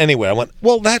 it's not anywhere. I went,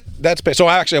 well, that's... So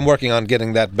I'm working on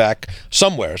getting that back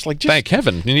somewhere. It's like, thank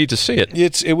heaven, you need to see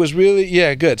it. It was really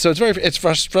good. So it's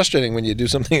frustrating when you do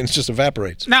something and it just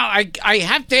evaporates. Now I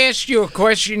have to ask you a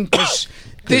question, because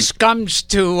this comes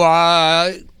to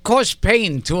cause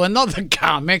pain to another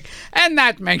comic, and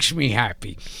that makes me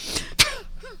happy.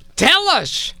 Tell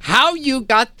us how you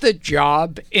got the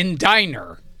job in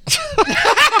Diner.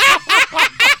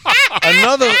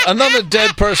 Another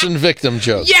dead person victim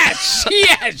joke. Yes.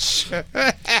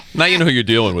 Now you know who you're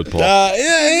dealing with, Paul.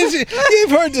 You've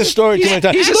heard this story too many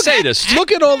times. He's a sadist.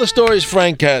 Look at all the stories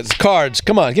Frank has. Cards.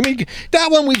 Come on, give me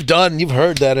that one. We've done. You've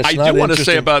heard that. I do want to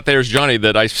say about There's Johnny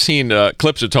that I've seen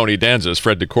clips of Tony Danza as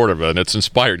Fred DeCordova, and it's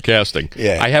inspired casting.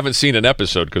 Yeah. I haven't seen an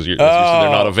episode because they're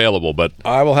not available. But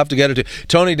I will have to get it to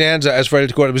Tony Danza as Fred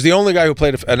DeCordova was the only guy who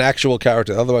played an actual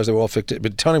character. Otherwise, they were all fictitious.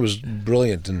 But Tony was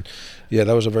brilliant, and yeah,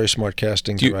 that was a very smart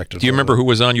casting director. Do you remember who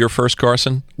was on your first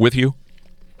Carson with you?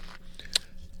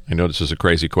 I know this is a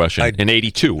crazy question. In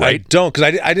 82, right? I don't,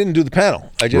 because I didn't do the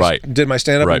panel. I just did my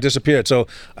stand-up and disappeared. So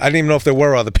I didn't even know if there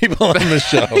were other people on the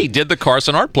show. He did the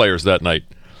Carson Art Players that night.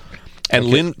 And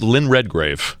Lynn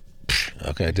Redgrave.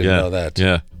 Okay, I didn't know that.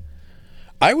 Yeah.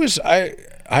 I was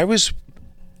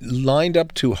lined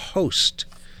up to host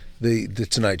the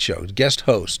Tonight Show, guest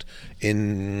host,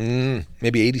 in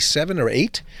maybe 87 or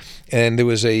 8. And there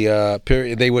was a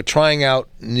period, they were trying out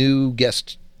new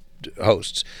guest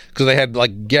hosts, because they had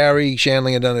like Gary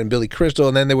Shandling had done it and Billy Crystal,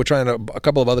 and then they were trying a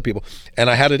couple of other people, and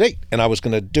I had a date and I was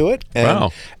going to do it,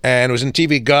 and it was in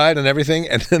TV Guide and everything,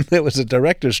 and then there was a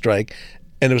director's strike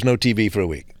and there was no TV for a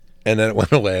week, and then it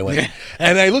went away.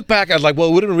 And I look back, I was like, well,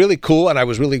 it would have been really cool, and I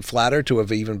was really flattered to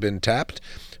have even been tapped.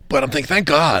 But I'm thinking, thank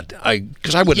God,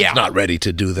 because I was not ready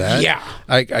to do that. Yeah,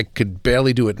 I could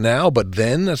barely do it now, but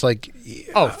then it's like,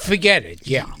 forget it.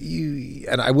 Yeah,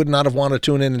 and I would not have wanted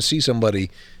to tune in and see somebody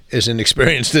as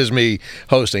inexperienced as me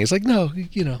hosting. It's like, no,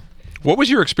 What was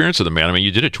your experience of the man? I mean,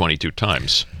 you did it 22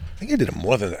 times. I think I did it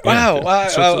more than that. Yeah. Wow.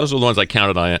 So those are the ones I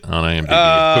counted on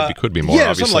IMDb. It could be more,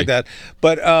 obviously. Something like that.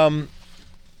 But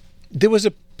there was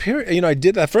a period, I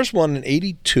did that first one in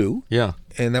 82. Yeah.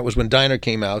 And that was when Diner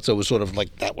came out, so it was sort of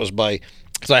like, that was by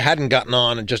because I hadn't gotten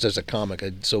on just as a comic.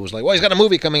 So it was like, well, he's got a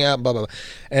movie coming out, blah, blah, blah.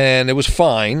 And it was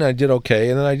fine. I did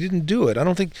okay. And then I didn't do it. I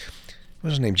don't think,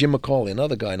 what's his name? Jim McCauley,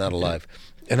 another guy not alive.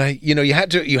 And you had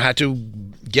to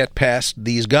get past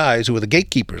these guys who were the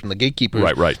gatekeepers. And the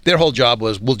gatekeepers, right. Their whole job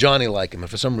was, will Johnny like him? And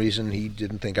for some reason, he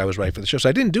didn't think I was right for the show. So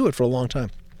I didn't do it for a long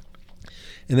time.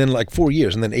 And then like 4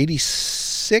 years. And then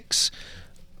 86,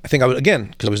 I think I was, again,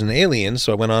 because I was in Aliens,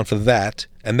 so I went on for that.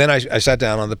 And then I sat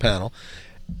down on the panel.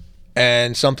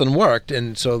 And something worked,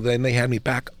 and so then they had me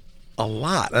back a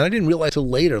lot. And I didn't realize till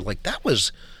later, like, that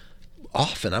was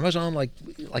often. I was on like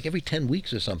every 10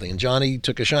 weeks or something, and Johnny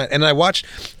took a shine. And I watched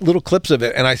little clips of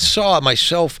it, and I saw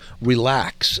myself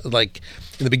relax. Like,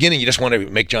 in the beginning, you just want to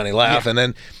make Johnny laugh, and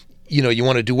then, you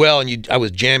want to do well, and I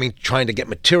was jamming, trying to get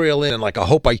material in, and like, I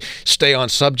hope I stay on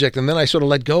subject. And then I sort of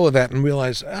let go of that and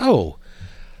realized,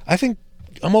 I think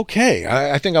I'm okay.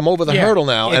 I think I'm over the hurdle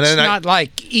now. It's and then not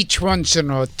like each one's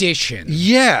an audition.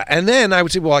 Yeah, and then I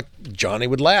would say, well, like, Johnny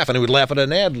would laugh, and he would laugh at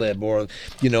an ad lib, or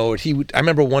he would. I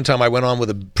remember one time I went on with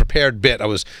a prepared bit.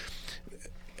 The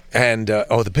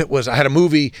bit was I had a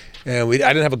movie, and I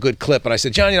didn't have a good clip, and I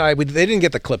said, Johnny, they didn't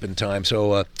get the clip in time,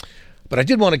 so. But I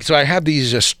did want to, so I had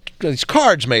these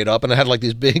cards made up, and I had like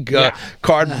these big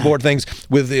cardboard things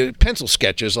with the pencil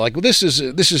sketches. Like, well, this is.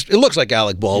 It looks like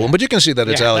Alec Baldwin, but you can see that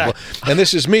it's Alec Baldwin. And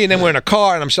this is me, and then we're in a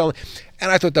car, and I'm selling. And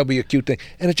I thought that'd be a cute thing,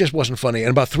 and it just wasn't funny.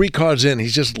 And about 3 cards in,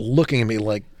 he's just looking at me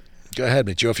like, "Go ahead,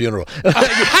 it's your funeral." but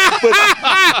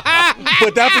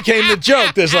that became the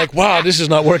joke. There's like, wow, this is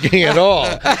not working at all.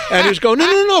 And he was going,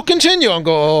 no, continue. I'm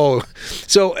going, oh.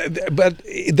 So, but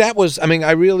that was. I mean,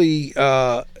 I really.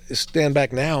 Stand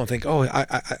back now and think,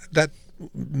 that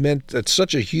meant that's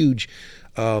such a huge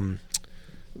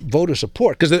vote of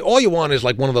support, because all you want is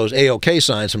like one of those A-OK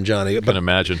signs from Johnny. I can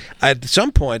imagine. At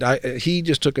some point, he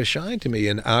just took a shine to me,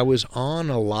 and I was on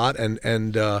a lot,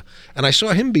 and I saw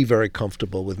him be very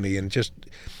comfortable with me, and just,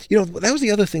 that was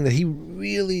the other thing, that he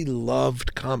really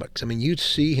loved comics. I mean, you'd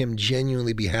see him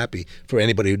genuinely be happy for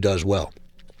anybody who does well.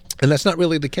 And that's not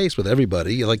really the case with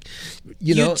everybody.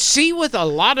 You'd see with a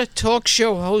lot of talk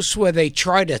show hosts where they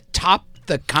try to top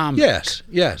the comic.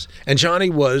 Yes. And Johnny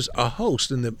was a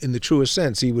host in the truest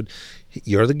sense.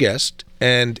 You're the guest,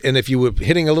 and if you were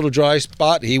hitting a little dry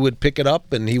spot, he would pick it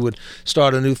up and he would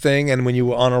start a new thing. And when you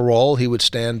were on a roll, he would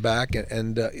stand back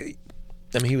and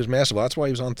he was masterful. That's why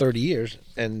he was on 30 years,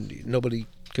 and nobody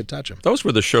could touch him. Those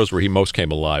were the shows where he most came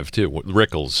alive too.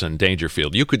 Rickles and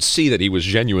Dangerfield. You could see that he was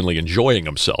genuinely enjoying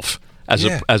himself, as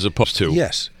opposed to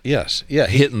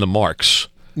hitting the marks.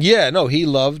 Yeah, no, he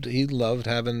loved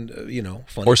having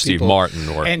funny or Steve people. Martin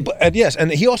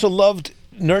and he also loved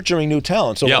nurturing new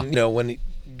talent. So when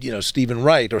Stephen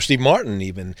Wright or Steve Martin,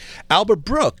 even Albert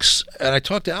Brooks, and I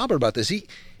talked to Albert about this.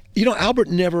 Albert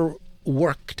never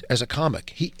worked as a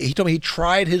comic. He told me he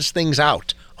tried his things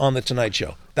out on the Tonight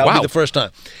Show. That would be the first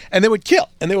time. And they would kill,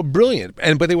 and they were brilliant.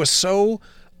 But they were so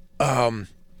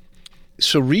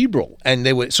cerebral, and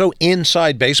they were so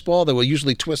inside baseball. There were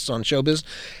usually twists on showbiz.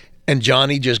 And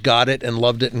Johnny just got it and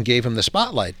loved it and gave him the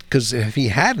spotlight. Because if he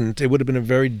hadn't, it would have been a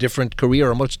very different career,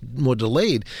 or much more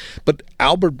delayed. But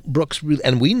Albert Brooks,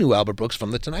 and we knew Albert Brooks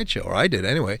from the Tonight Show, or I did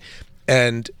anyway.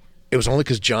 And it was only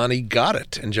because Johnny got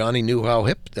it, and Johnny knew how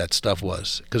hip that stuff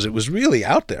was, because it was really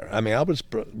out there. I mean, Albert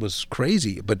was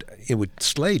crazy, but it would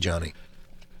slay Johnny.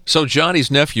 So Johnny's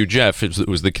nephew Jeff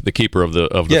was the keeper of the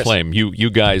yes. flame. You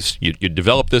guys you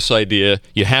developed this idea.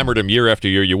 You hammered him year after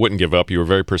year. You wouldn't give up. You were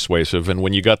very persuasive, and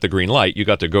when you got the green light, you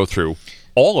got to go through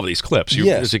all of these clips. You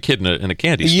as a kid in a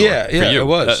candy store. Yeah, it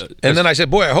was. And then I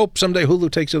said, boy, I hope someday Hulu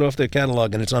takes it off their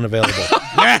catalog and it's unavailable.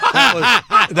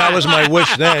 that was my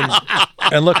wish then.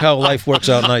 And look how life works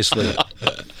out nicely.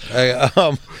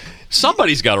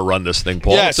 Somebody's got to run this thing,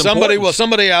 Paul. Yeah,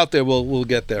 somebody out there will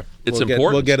get there. It's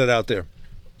important. We'll get it out there.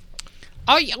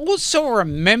 I also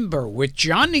remember with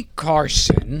Johnny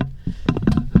Carson,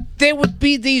 there would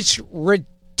be these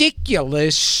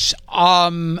ridiculous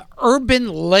urban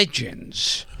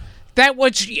legends. That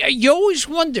was, you always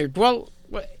wondered, well,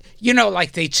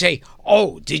 like they'd say,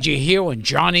 oh, did you hear when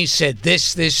Johnny said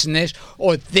this, and this,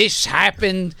 or this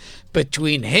happened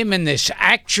between him and this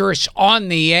actress on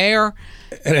the air?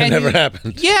 And it never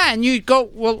happened. Yeah, and you'd go,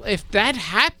 well, if that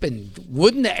happened,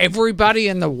 wouldn't everybody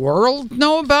in the world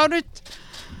know about it?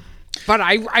 But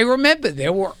I remember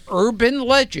there were urban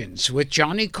legends with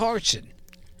Johnny Carson.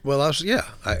 Well,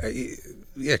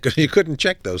 because you couldn't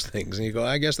check those things, and you go,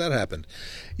 I guess that happened.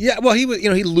 Yeah, well, he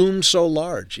loomed so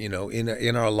large,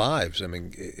 in our lives. I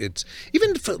mean, it's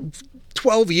even for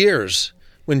 12 years,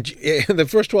 when the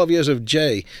first 12 years of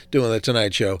Jay doing the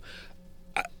Tonight Show.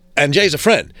 And Jay's a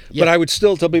friend, but I would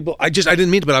still tell people. I didn't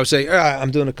mean to, but I would say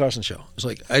I'm doing a Carson show. It's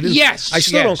like I didn't. Yes, I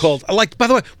still don't call. Like, by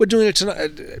the way, we're doing it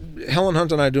tonight. Helen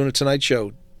Hunt and I are doing a Tonight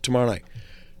Show tomorrow night.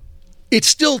 It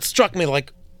still struck me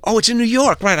like, oh, it's in New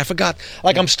York, right? I forgot.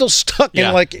 Like, I'm still stuck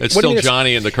in like. It's still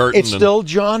Johnny in the curtain. It's still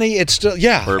Johnny. It's still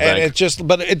Burbank. And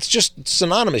but it's just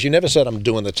synonymous. You never said I'm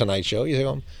doing the Tonight Show. You say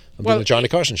I'm doing the Johnny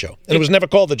Carson show, and it was never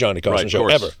called the Johnny Carson show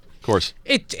ever. Of course.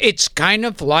 It's kind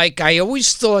of like I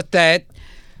always thought that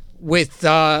with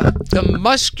the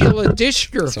muscular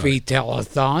dystrophy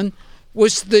telethon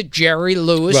was the Jerry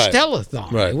Lewis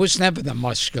telethon. Right. It was never the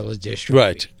muscular dystrophy.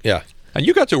 Right. Yeah. And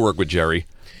you got to work with Jerry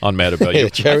on Mad About You. I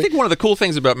think one of the cool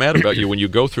things about Mad About You when you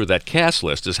go through that cast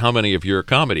list is how many of your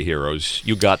comedy heroes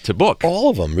you got to book.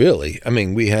 All of them, really. I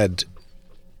mean, we had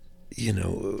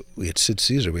Sid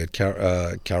Caesar, we had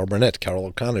Carol Burnett, Carol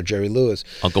O'Connor, Jerry Lewis,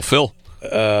 Uncle Phil.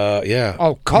 Yeah.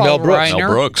 Oh, Carl Reiner. Mel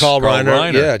Brooks. Carl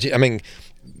Reiner. Yeah. I mean,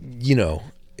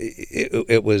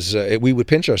 it was we would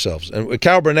pinch ourselves. And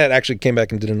Carol Burnett actually came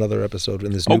back and did another episode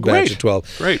in this new batch of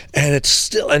 12. Great. And it's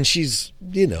still, and she's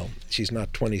she's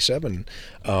not 27,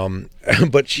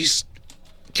 but she's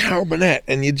Carol Burnett,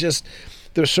 and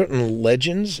there are certain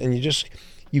legends, and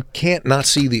you can't not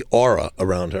see the aura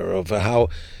around her of how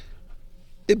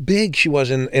big she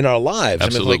was in our lives.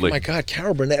 Absolutely. I mean, like, oh my God,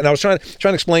 Carol Burnett. And I was trying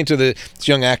to explain to this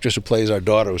young actress who plays our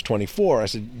daughter, who's 24. I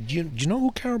said, do you know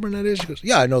who Carol Burnett is? She goes,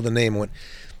 yeah, I know the name. I went,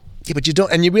 yeah, but you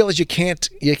don't, and you realize you can't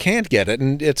get it,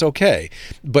 and it's okay.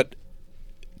 But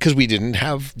because we didn't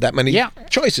have that many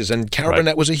choices, and Carol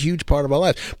Burnett was a huge part of our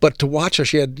lives. But to watch her,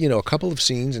 she had a couple of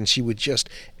scenes, and she would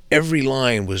every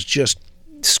line was just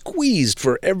squeezed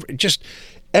for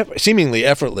seemingly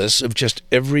effortless of just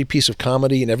every piece of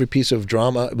comedy and every piece of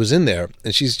drama was in there,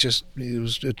 and it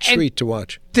was a treat to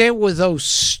watch. There were those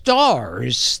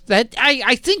stars that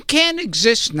I think can't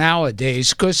exist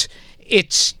nowadays because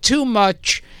it's too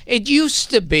much. It used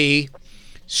to be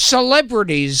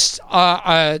celebrities.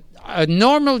 A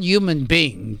normal human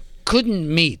being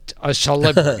couldn't meet a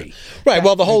celebrity. Right.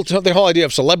 Well, the whole idea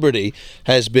of celebrity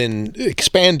has been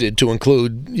expanded to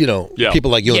include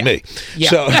people like you and me. Yeah.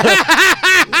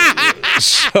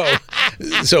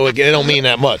 So it don't mean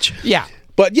that much. Yeah.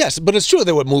 But yes, but it's true.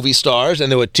 There were movie stars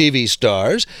and there were TV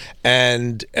stars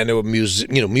and there were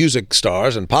music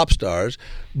stars and pop stars,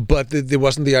 but there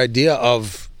wasn't the idea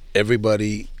of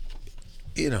everybody,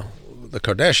 the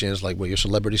Kardashians, like, well, you're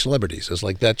celebrities. It's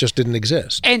like that just didn't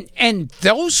exist. And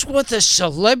those were the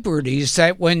celebrities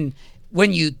that when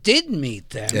you did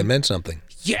meet them, it meant something.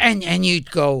 Yeah, and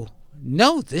you'd go,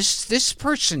 no, this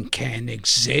person can't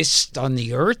exist on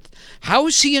the earth. How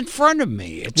is he in front of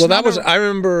me? I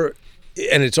remember,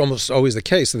 and it's almost always the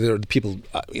case that there are people,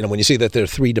 when you see that they're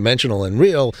three-dimensional and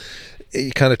real,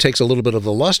 it kind of takes a little bit of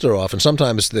the luster off, and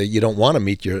sometimes you don't want to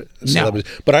meet your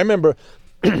celebrities. No. But I remember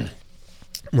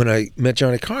when I met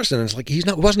Johnny Carson, and it's like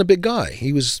wasn't a big guy.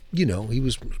 He was, he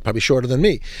was probably shorter than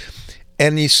me.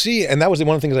 And you see, and that was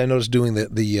one of the things I noticed doing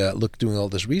doing all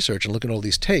this research and looking at all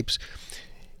these tapes.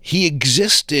 He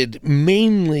existed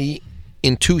mainly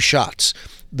in two shots.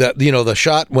 The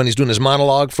shot when he's doing his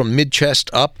monologue from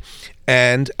mid-chest up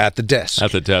and at the desk.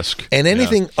 At the desk. And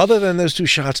anything other than those two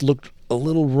shots looked a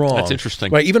little wrong. That's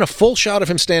interesting. Right, even a full shot of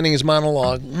him standing his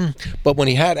monologue, but when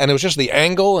and it was just the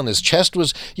angle and his chest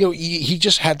was, he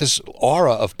just had this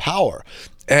aura of power.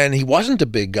 And he wasn't a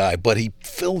big guy, but he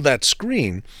filled that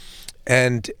screen.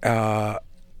 And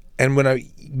when I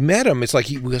met him, it's like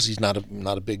he's not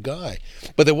a big guy,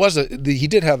 but he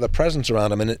did have the presence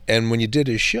around him, and when you did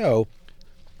his show,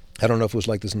 I don't know if it was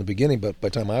like this in the beginning, but by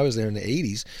the time I was there in the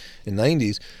 80s and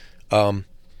 90s,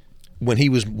 when he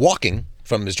was walking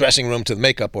from his dressing room to the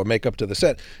makeup or makeup to the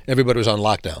set, everybody was on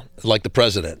lockdown, like the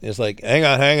president. It's like, hang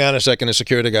on a second, the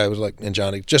security guy was like, and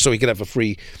Johnny, just so he could have a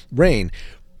free reign.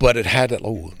 But it had that,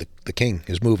 the king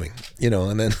is moving,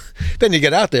 and then you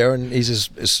get out there and he's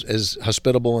as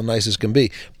hospitable and nice as can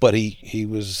be. But he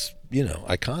was,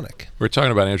 iconic. We're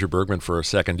talking about Andrew Bergman for a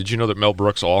second. Did you know that Mel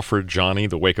Brooks offered Johnny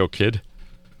the Waco Kid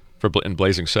in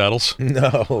Blazing Saddles?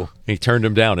 No. He turned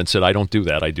him down and said, I don't do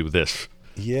that. I do this.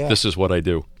 Yeah. This is what I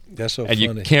do. That's so funny.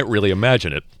 And you can't really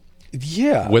imagine it.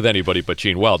 Yeah. With anybody but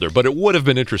Gene Wilder. But it would have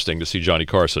been interesting to see Johnny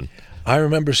Carson. I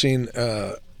remember seeing...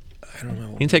 I don't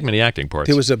know. He didn't take many acting parts.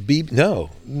 There was a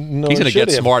no. He's in a Get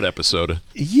Smart episode.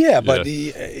 Yeah, but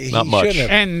he not much.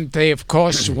 And they, of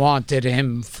course, wanted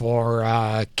him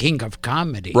for King of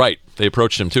Comedy. Right. They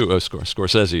approached him too,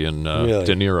 Scorsese and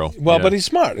De Niro. Well, but he's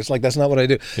smart. It's like, that's not what I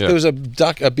do. Yeah. There was a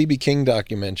B.B. King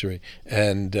documentary,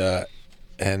 and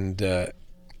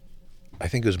I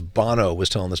think it was Bono was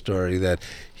telling the story that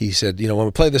he said, when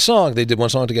we play the song, they did one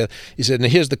song together. He said, "Now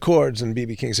here's the chords," and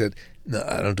B.B. King said, "No,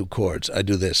 I don't do chords. I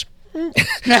do this."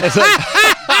 That's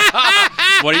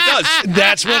what he does.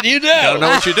 That's what you do. You don't know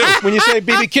what you do. When you say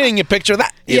B.B. King, you picture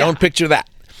that. You don't picture that.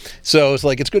 So it's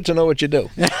like, it's good to know what you do.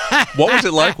 What was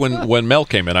it like when Mel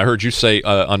came in? I heard you say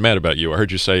on Mad About You, I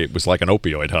heard you say it was like an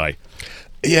opioid high.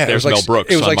 Yeah, there's Mel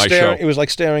Brooks on my show. show. It was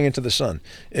like staring into the sun.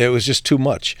 It was just too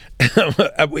much.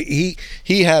 He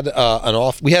had an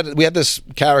off. We had this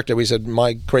character. We said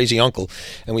my crazy uncle,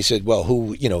 and we said, well,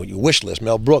 who you wish list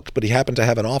Mel Brooks, but he happened to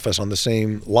have an office on the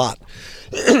same lot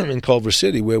in Culver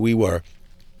City where we were.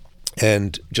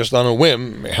 And just on a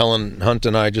whim, Helen Hunt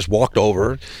and I just walked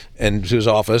over and to his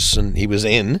office, and he was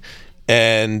in.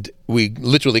 And we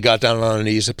literally got down on our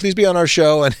knees, said, "Please be on our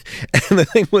show." And the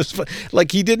thing was,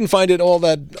 like, he didn't find it all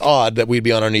that odd that we'd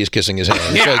be on our knees kissing his hand.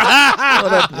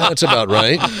 Like, that's about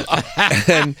right.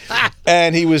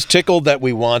 And he was tickled that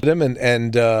we wanted him,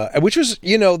 and which was,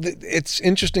 it's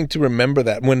interesting to remember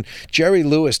that. When Jerry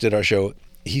Lewis did our show,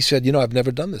 he said, "I've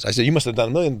never done this." I said, "You must have done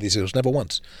a million of these." He goes, "Never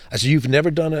once." I said, "You've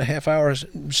never done a half-hour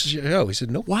show?" He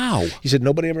said, "No." Wow. He said,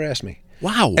 "Nobody ever asked me."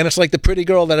 Wow. And it's like the pretty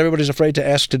girl that everybody's afraid to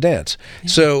ask to dance.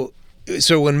 Yeah.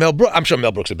 So when Mel Brooks, I'm sure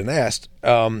Mel Brooks had been asked,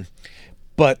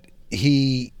 but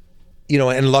he,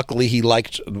 and luckily he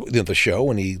liked the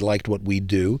show and he liked what we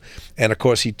do. And of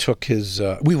course he took his,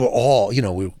 we all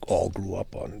grew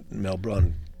up on Mel Brooks,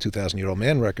 on 2,000-Year-Old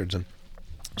Man records. And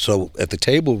so at the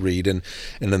table read and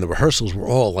then the rehearsals were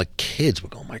all like kids. We're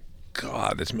going, "Oh my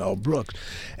God, it's Mel Brooks."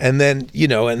 And then,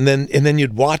 and then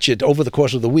you'd watch it over the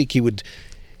course of the week.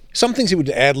 Some things he would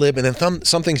ad-lib, and then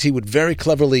some things he would very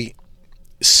cleverly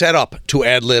set up to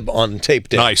ad-lib on tape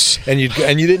day. Nice. And you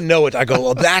didn't know it. I go,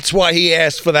 "Well, that's why he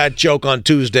asked for that joke on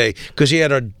Tuesday, because he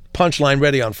had a punchline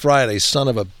ready on Friday. Son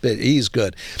of a bitch, he's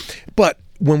good." But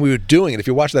when we were doing it, if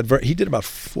you watch that, he did about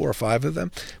 4 or 5 of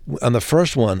them. On the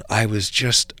first one, I was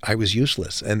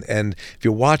useless. And if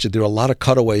you watch it, there are a lot of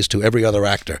cutaways to every other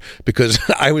actor, because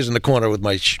I was in the corner with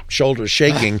my shoulders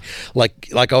shaking,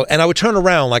 and I would turn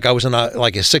around like I was in a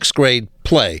 6th grade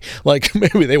play. Like,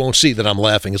 maybe they won't see that I'm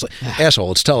laughing. It's like,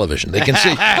 asshole, it's television. They can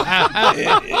see.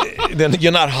 Then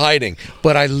you're not hiding.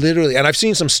 But I literally, and I've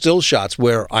seen some still shots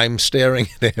where I'm staring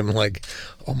at him like,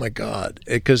 oh my God,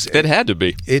 because it had to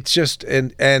be. It's just,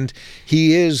 and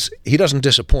he doesn't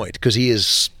disappoint, because he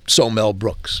is so Mel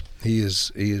Brooks. We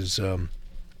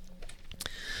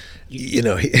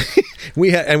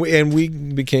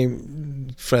became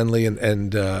friendly,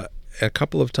 and a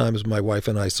couple of times my wife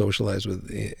and I socialized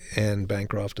with Anne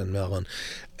Bancroft and Mel,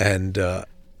 and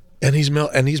he's Mel,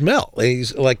 and he's Mel.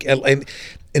 He's like, and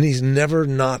he's never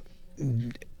not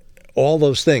all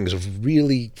those things of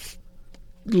really,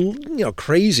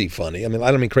 crazy funny. I mean,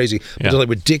 I don't mean crazy, but just like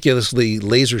ridiculously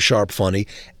laser sharp funny,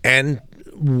 and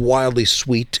wildly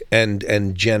sweet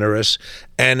and generous,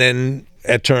 and then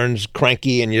it turns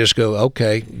cranky, and you just go,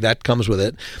 okay, that comes with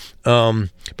it. But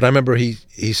I remember he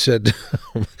said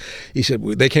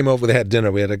they came over, they had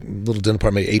dinner. We had a little dinner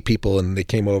party, maybe 8 people, and they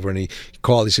came over, and he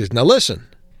called. He says, "Now listen,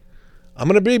 I'm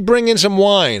going to be bringing some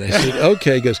wine." I said,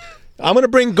 "Okay." He goes, "I'm going to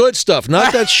bring good stuff,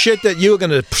 not that shit that you're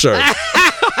going to serve."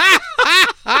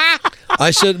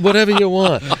 I said, "Whatever you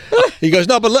want." He goes,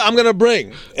 "No, but I'm going to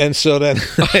bring." And so then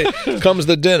comes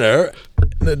the dinner.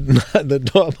 The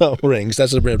doorbell rings.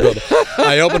 That's the doorbell.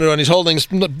 I open it, and he's holding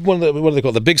one of the, what do they call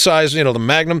it? The big size, the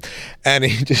Magnum. And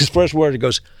his first word, he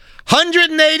goes,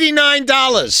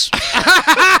 $189.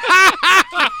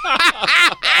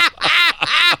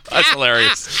 That's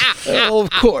hilarious. Of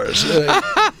course.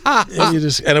 And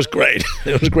it was great.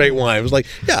 It was great wine. It was like,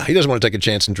 yeah, he doesn't want to take a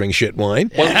chance and drink shit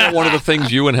wine. Wasn't that one of the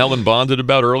things you and Helen bonded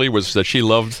about early, was that she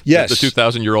loved the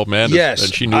 2,000-Year-Old Man? Yes.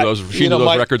 And she knew those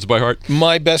records by heart?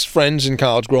 My best friends in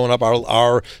college growing up,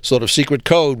 our sort of secret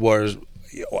code was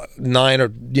 9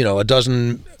 or a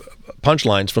dozen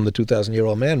punchlines from the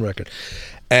 2,000-Year-Old Man record.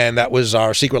 And that was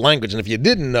our secret language. And if you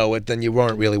didn't know it, then you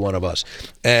weren't really one of us.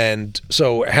 And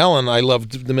so Helen, I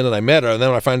loved the minute I met her. And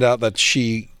then I found out that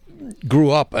she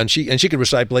grew up and she could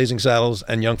recite Blazing Saddles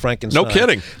and Young Frankenstein. No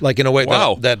kidding. Like in a way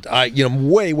wow. that I,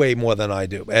 way more than I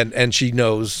do. And she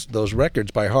knows those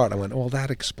records by heart. I went, oh, that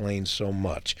explains so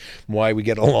much why we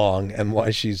get along and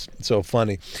why she's so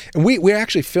funny. And we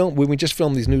actually filmed, when we just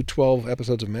filmed these new 12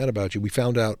 episodes of Mad About You, we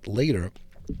found out later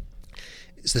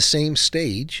it's the same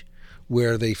stage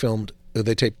where they taped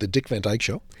the Dick Van Dyke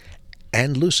Show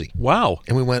and Lucy. Wow.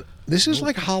 And we went, this is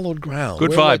like hallowed ground.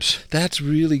 Good vibes. Like, that's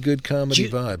really good comedy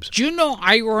vibes. Do you know,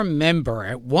 I remember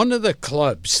at one of the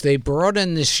clubs, they brought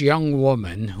in this young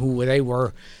woman who they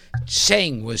were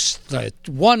saying was the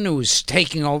one who was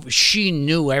taking over. She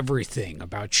knew everything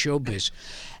about showbiz.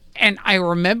 And I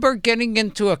remember getting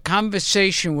into a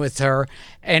conversation with her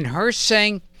and her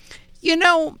saying, you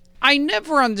know, I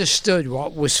never understood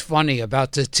what was funny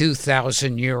about the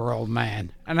 2,000-year-old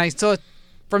man. And I thought,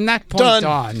 from that point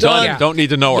on. Done. Yeah. Don't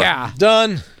need to know her. Yeah.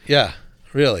 Done. Yeah,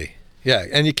 really. Yeah,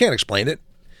 and you can't explain it.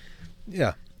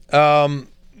 Yeah.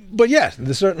 But yeah,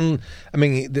 there's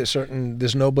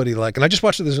nobody like, and I just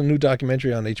watched, there's a new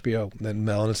documentary on HBO, and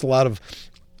it's a lot of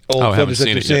old footage that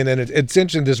you've seen, and it's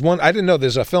interesting. There's one, I didn't know,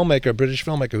 there's a British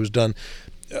filmmaker who's done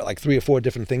like 3 or 4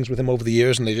 different things with him over the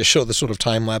years, and they just show this sort of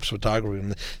time-lapse photography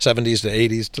from the 70s to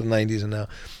 80s to 90s and now.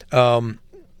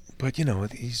 But, you know,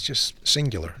 he's just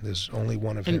singular. There's only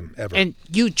one of him ever. And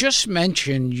you just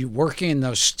mentioned you working in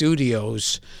those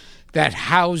studios that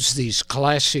house these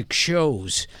classic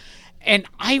shows. And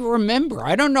I remember,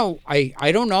 I don't know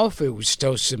if it was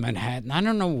Toast in Manhattan. I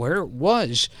don't know where it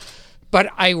was. But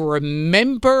I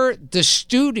remember the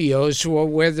studios were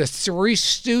where the Three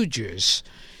Stooges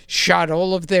shot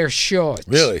all of their shorts.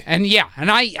 Really? And yeah, and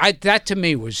I that to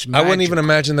me was magical. I wouldn't even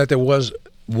imagine that there was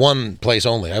one place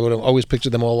only. I would have always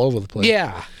pictured them all over the place.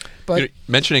 Yeah. But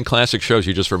mentioning classic shows,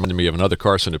 you just reminded me of another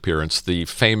Carson appearance, the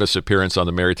famous appearance on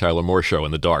the Mary Tyler Moore Show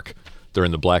in the dark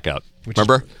during the blackout.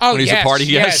 Remember? Oh, when he's yes, a party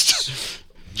yes. guest?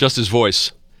 Just his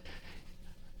voice.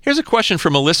 Here's a question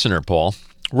from a listener, Paul.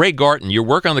 Ray Garton, your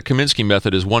work on the Kaminsky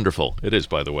Method is wonderful. It is,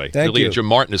 by the way. Thank you. Jim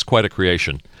Martin is quite a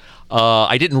creation.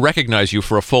 I didn't recognize you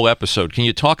for a full episode. Can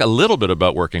you talk a little bit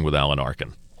about working with Alan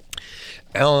Arkin?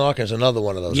 Alan Arkin is another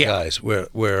one of those guys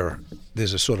where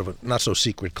there's a sort of a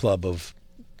not-so-secret club of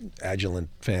Agilent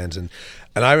fans. And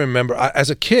I remember, as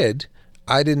a kid,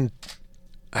 I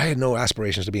had no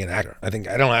aspirations to be an actor. I don't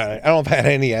know if I had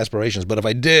any aspirations, but if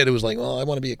I did, it was like, well, I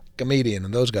want to be a comedian.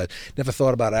 And those guys never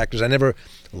thought about actors. I never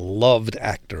loved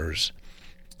actors,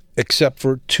 except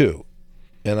for 2,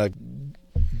 and I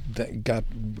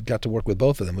got to work with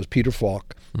both of them. It was Peter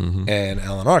Falk and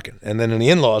Alan Arkin. And then in The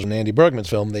In-Laws, in Andy Bergman's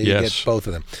film, they get both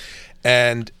of them.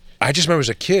 And I just remember as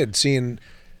a kid seeing,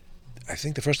 I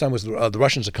think the first time was The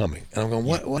Russians Are Coming. And I'm going,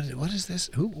 what is this?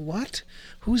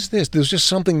 Who's this? There's just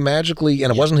something magically,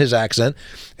 and it wasn't his accent.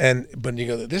 But you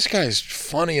go, this guy's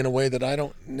funny in a way that I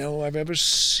don't know I've ever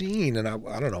seen. And I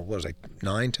don't know, what was I,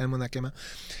 9, 10 when that came out?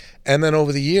 And then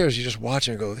over the years, you just watch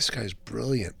him and go, this guy's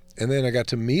brilliant. And then I got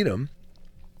to meet him.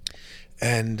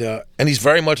 And he's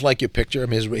very much like you picture him.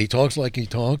 He talks like he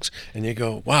talks, and you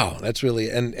go, wow, that's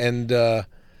really and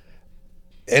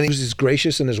he was as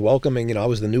gracious and as welcoming. You know, I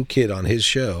was the new kid on his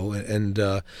show, and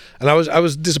I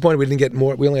was disappointed we didn't get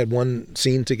more. We only had one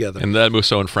scene together. And that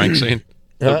Musso and Frank scene,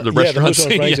 the restaurant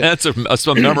scene. Yeah, that's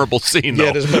a memorable scene. Though.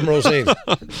 Yeah, it's a memorable scene.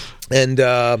 And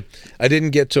I didn't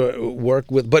get to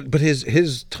work with, but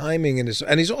his timing and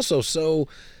he's also so.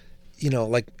 You know,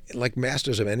 like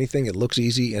masters of anything, it looks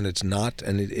easy and it's not,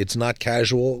 and it's not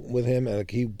casual with him. And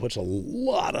he puts a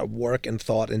lot of work and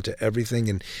thought into everything,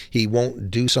 and he won't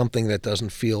do something that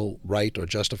doesn't feel right or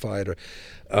justified.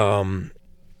 But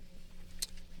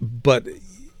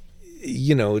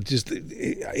you know,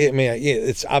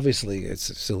 it's obviously it's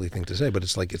a silly thing to say, but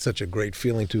it's like it's such a great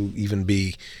feeling to even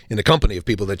be in the company of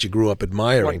people that you grew up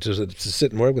admiring, to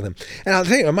sit and work with him. And I'll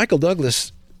tell you, Michael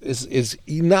Douglas is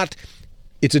not.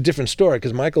 It's a different story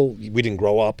because Michael, we didn't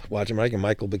grow up watching Michael.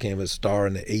 Michael became a star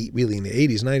in the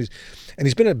 80s, 90s. And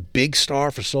he's been a big star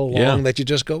for so long that you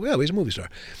just go, well, he's a movie star.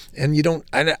 And you don't,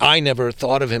 I never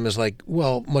thought of him as like,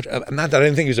 well, much, not that I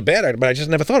didn't think he was a bad actor, but I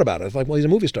just never thought about it. It's like, well, he's a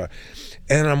movie star.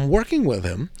 And I'm working with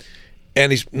him,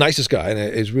 and he's the nicest guy,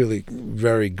 and he's really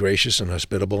very gracious and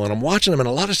hospitable. And I'm watching him in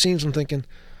a lot of scenes, I'm thinking,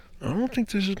 I don't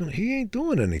think he ain't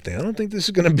doing anything. I don't think this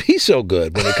is going to be so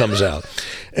good when it comes out.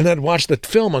 And I'd watch the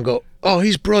film and go, oh,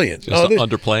 he's brilliant.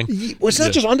 Underplaying? Well, it's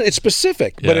not just it's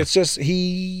specific, but it's just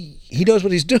he knows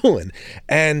what he's doing.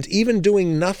 And even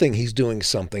doing nothing, he's doing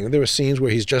something. And there are scenes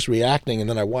where he's just reacting, and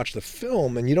then I watch the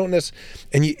film, and you don't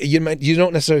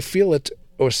necessarily feel it,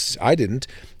 or I didn't,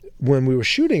 when we were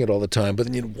shooting it all the time, but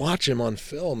then you'd watch him on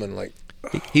film and like,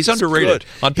 he's underrated.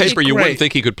 On paper, you wouldn't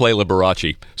think he could play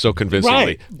Liberace so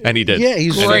convincingly, and he did. Yeah,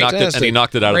 he's fantastic. And he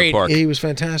knocked it out of the park. He was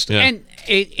fantastic. Yeah. And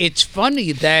it's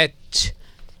funny that,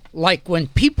 like, when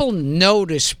people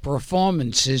notice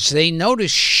performances, they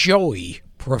notice showy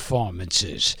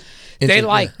performances. They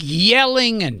like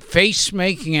yelling and face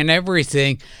making and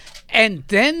everything, and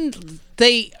then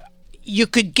you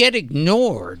could get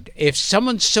ignored if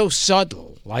someone's so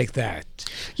subtle like that.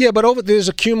 Yeah, but there's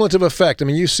a cumulative effect. I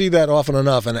mean, you see that often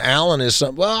enough. And Alan is I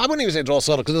wouldn't even say it's all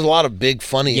subtle because there's a lot of big,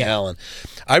 funny Alan.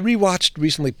 I rewatched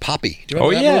recently Poppy. Do you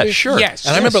remember that movie? Sure. Yes.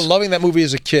 And I remember loving that movie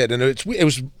as a kid. And it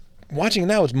was watching it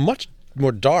now. It's much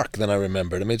more dark than I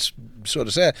remembered. I mean, it's sort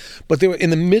of sad. But they were in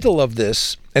the middle of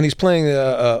this, and he's playing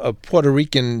a Puerto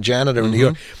Rican janitor in New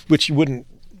York, which you wouldn't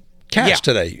cast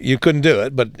today. You couldn't do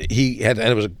it, but he had, and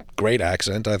it was a great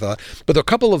accent, I thought. But there are a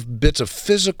couple of bits of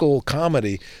physical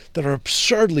comedy that are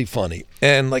absurdly funny,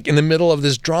 and like in the middle of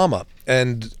this drama,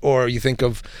 or you think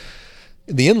of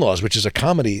The In-Laws, which is a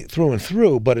comedy through and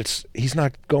through, but he's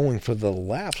not going for the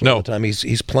laughs all the time.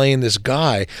 He's playing this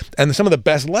guy, and some of the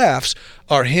best laughs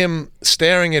are him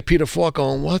staring at Peter Falk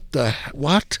going,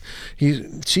 what?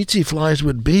 Tsitsi flies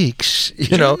with beaks,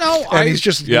 you know? And he's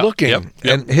just looking.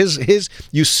 And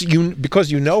you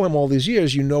because you know him all these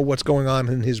years, you know what's going on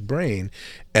in his brain,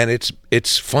 and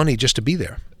it's funny just to be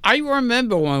there. I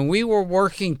remember when we were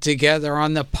working together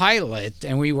on the pilot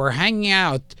and we were hanging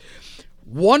out,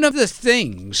 one of the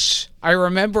things I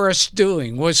remember us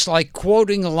doing was like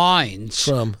quoting lines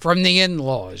from The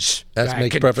In-Laws. That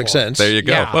makes perfect sense. There you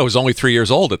go. Yeah. Well, it was only 3 years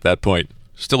old at that point.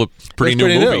 Still a pretty new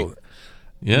movie.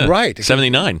 Yeah. Right.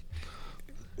 79.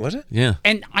 Was it? Yeah.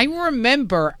 And I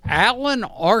remember Alan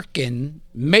Arkin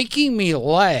making me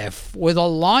laugh with a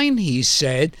line he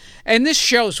said, and this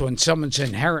shows when someone's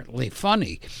inherently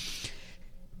funny.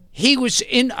 He was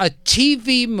in a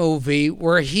TV movie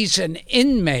where he's an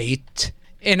inmate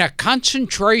in a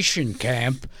concentration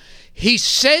camp. He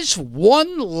says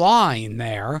one line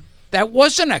there that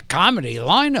wasn't a comedy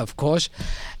line, of course,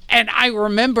 and I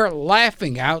remember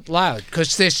laughing out loud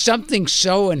because there's something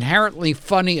so inherently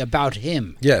funny about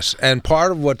him. Yes, and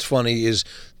part of what's funny is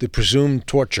the presumed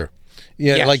torture.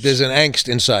 Yeah, yes. Like there's an angst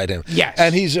inside him. Yes.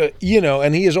 And he's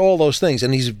and he is all those things,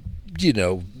 and he's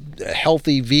a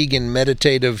healthy, vegan,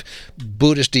 meditative,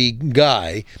 Buddhist-y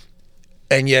guy,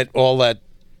 and yet all that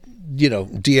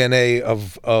DNA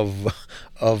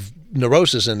of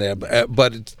neurosis in there,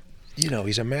 but it's,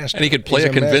 he's a master. And he could play a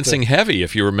convincing heavy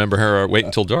if you remember her Wait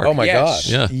Until Dark. Oh my gosh.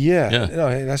 Yeah. No,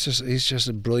 he's just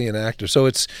a brilliant actor. So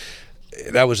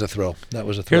that was a thrill.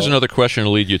 Here's another question to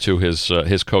lead you to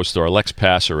his co-star Lex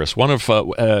Passeris.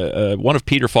 One of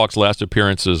Peter Falk's last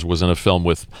appearances was in a film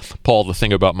with Paul, The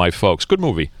Thing About My Folks. Good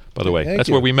movie, by the way. That's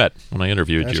where we met when I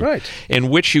interviewed you. That's right. In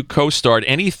which you co-starred.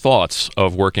 Any thoughts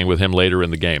of working with him later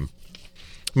in the game?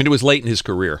 I mean, it was late in his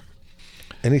career.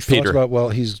 Any thoughts about? Well,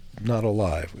 he's not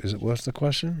alive. What's the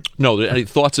question? No, any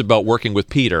thoughts about working with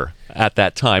Peter at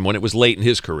that time when it was late in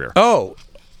his career? Oh.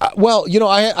 Well,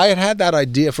 I had that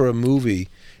idea for a movie.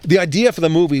 The idea for the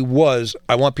movie was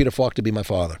I want Peter Falk to be my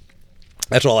father.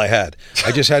 That's all I had.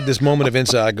 I just had this moment of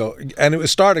insight. And it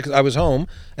started because I was home,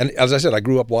 and as I said, I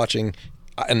grew up watching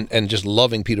and just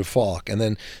loving Peter Falk. And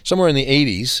then somewhere in the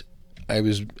 80s, I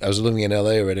was living in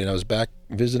L.A. already, and I was back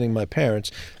visiting my parents,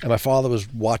 and my father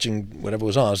was watching whatever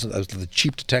was on. I was The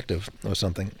Cheap Detective or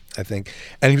something, I think.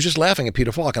 And he was just laughing at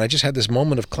Peter Falk, and I just had this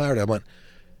moment of clarity. I went,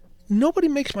 nobody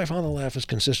makes my father laugh as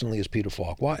consistently as Peter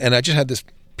Falk. Why? And I just had this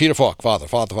Peter Falk, father.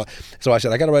 So I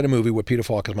said, I got to write a movie where Peter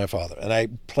Falk is my father. And I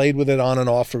played with it on and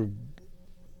off for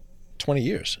 20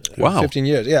 years. Wow. 15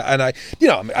 years. Yeah. And I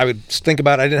would think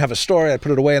about it. I didn't have a story. I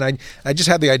put it away. And I just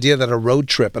had the idea that a road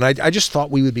trip. And I just thought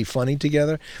we would be funny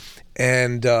together.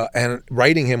 And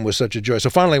writing him was such a joy. So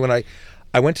finally, when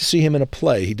I went to see him in a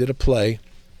play, he did a play.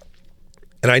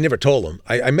 And I never told him.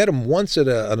 I met him once at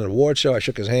an award show. I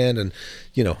shook his hand, and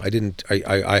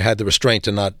I had the restraint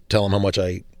to not tell him how much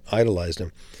I idolized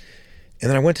him. And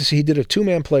then I went to see. He did a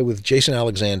 2-man play with Jason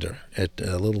Alexander at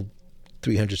a little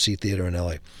 300-seat theater in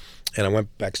L.A. And I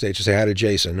went backstage to say hi to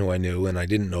Jason, who I knew, and I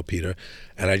didn't know Peter.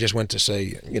 And I just went to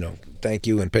say, thank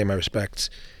you and pay my respects.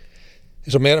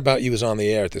 So Man About You was on the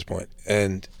air at this point,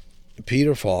 and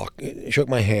Peter Falk shook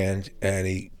my hand, and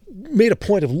he made a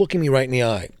point of looking me right in the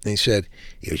eye. And he said,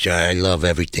 I love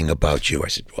everything about you. I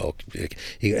said, well, and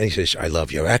he says, I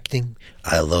love your acting.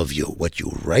 I love what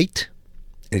you write.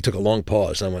 And he took a long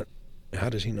pause. And I went, how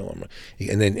does he know I'm right?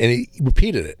 And he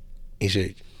repeated it. He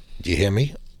said, do you hear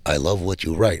me? I love what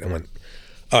you write. I went,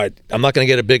 all right, I'm not going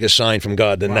to get a bigger sign from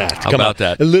God than that. How about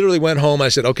that? I literally went home. I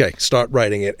said, okay, start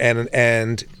writing it.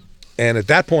 And at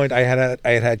that point, I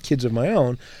had kids of my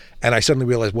own. And I suddenly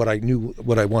realized what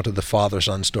I wanted the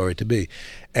father-son story to be.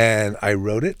 And I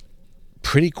wrote it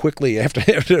pretty quickly after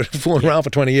fooling around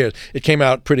for 20 years. It came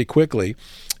out pretty quickly.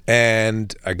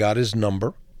 And I got his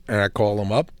number, and I called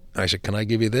him up. I said, can I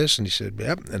give you this? And he said,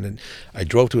 yep. And then I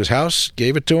drove to his house,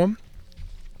 gave it to him.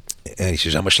 And he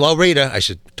says, I'm a slow reader. I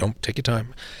said, don't take your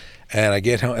time. And I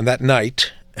get home. And that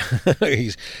night,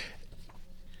 he's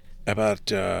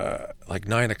about like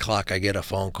 9 o'clock. I get a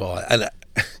phone call, and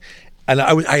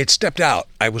I had stepped out.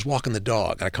 I was walking the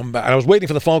dog. I come back. I was waiting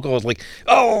for the phone call. I was like,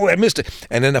 "Oh, I missed it!"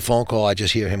 And then the phone call, I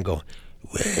just hear him go,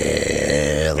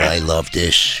 "Well, I love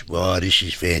this. Oh, this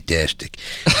is fantastic.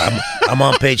 I'm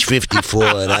on page 54,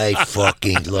 and I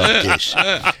fucking love this."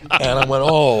 And I went,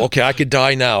 "Oh, okay, I could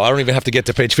die now. I don't even have to get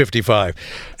to page 55."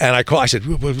 And I said,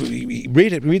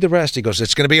 "Read it. Read the rest." He goes,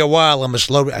 "It's going to be a while. I'm a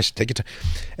slow." I said, "Take it."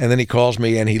 And then he calls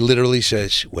me, and he literally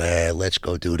says, "Well, let's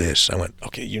go do this." I went,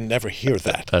 "Okay, you never hear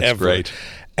that. That's ever." Great.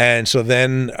 And so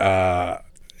then, it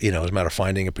was a matter of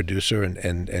finding a producer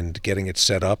and getting it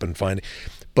set up and finding.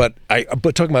 But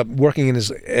talking about working in his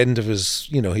end of his,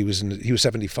 he was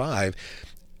 75,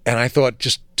 and I thought,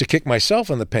 just to kick myself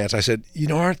in the pants, I said,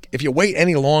 Art, if you wait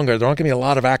any longer, there aren't going to be a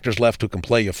lot of actors left who can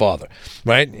play your father,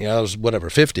 right? I was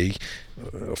 50,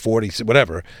 40,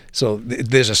 whatever. So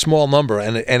there's a small number,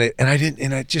 and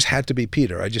I just had to be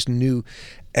Peter. I just knew,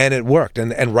 and it worked.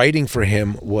 And writing for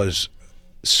him was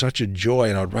such a joy,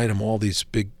 and I'd write him all these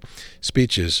big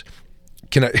speeches.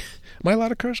 Am I allowed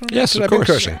to curse on that? Yes, of course. I've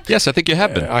been cursing. Yes, I think you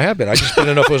have been. I have been. I just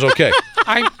didn't know if it was okay.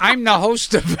 I'm the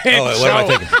host of it. Oh, what am I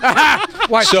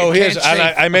thinking? So here's,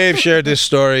 I may have shared this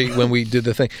story when we did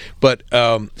the thing, but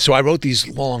so I wrote these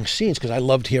long scenes because I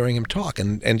loved hearing him talk,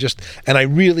 and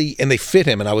they fit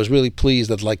him, and I was really pleased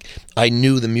that I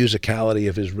knew the musicality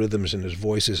of his rhythms and his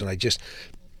voices, and I just,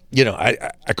 I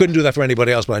couldn't do that for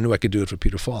anybody else, but I knew I could do it for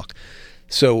Peter Falk.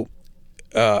 So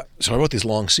I wrote these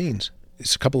long scenes.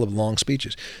 It's a couple of long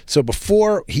speeches. So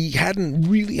before, he hadn't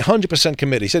really 100%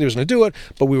 committed. He said he was going to do it,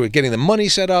 but we were getting the money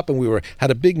set up, and we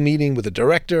had a big meeting with the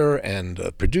director and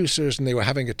producers, and they were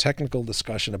having a technical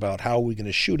discussion about how we're going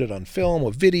to shoot it on film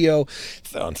or video.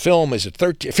 On film, is it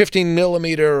 15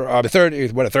 millimeter,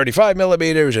 35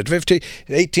 millimeter, is it 15,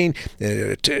 18,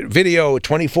 video,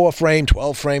 24 frame,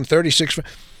 12 frame, 36 frame.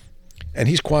 And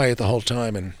he's quiet the whole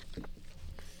time, and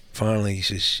finally he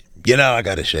says, I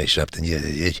got to say something.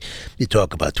 You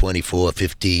talk about 24,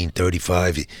 15,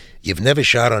 35. You've never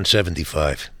shot on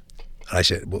 75. I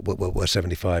said, what's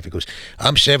 75? He goes,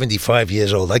 I'm 75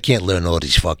 years old. I can't learn all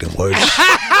these fucking words.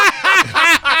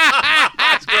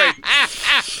 That's great.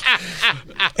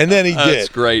 And then he did. That's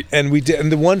great. And we did.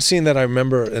 And the one scene that I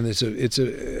remember, and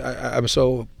I'm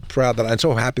so proud that I'm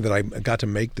so happy that I got to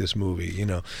make this movie,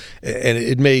 and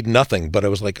it made nothing, but I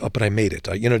was like, but I made it.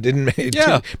 Made $11. You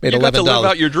got to live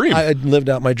out your dream. I lived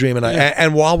out my dream,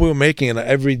 and while we were making it,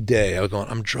 every day I was going,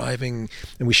 I'm driving,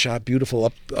 and we shot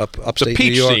beautiful upstate New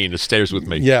York. The peach scene stays with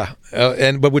me. Yeah,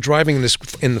 but we're driving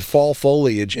in the fall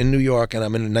foliage in New York, and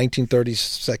I'm in a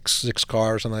 1936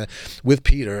 car or something with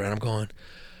Peter, and I'm going,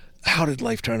 how did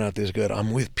life turn out this good?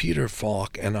 I'm with Peter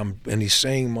Falk, and he's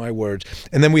saying my words.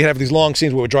 And then we have these long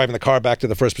scenes where we're driving the car back to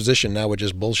the first position. Now we're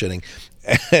just bullshitting,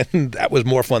 and that was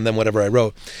more fun than whatever I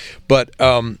wrote. But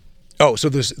so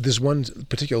there's this one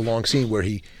particular long scene where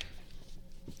he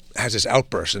has this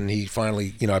outburst, and he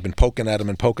finally, I've been poking at him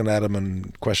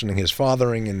and questioning his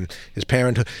fathering and his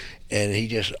parenthood, and he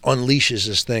just unleashes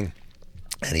this thing,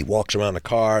 and he walks around the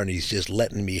car, and he's just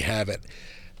letting me have it.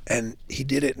 And he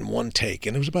did it in one take,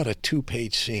 and it was about a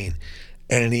 2-page scene.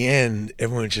 And in the end,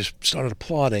 everyone just started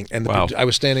applauding. And I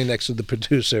was standing next to the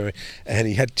producer, and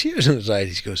he had tears in his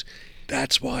eyes. He goes,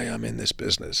 "That's why I'm in this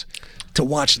business, to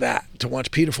watch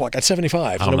Peter Falk at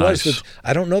 75." And nice.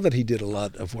 I don't know that he did a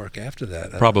lot of work after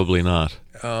that. Probably not.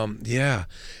 Yeah,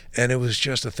 and it was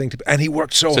just a thing and he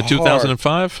worked so hard.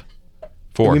 2005.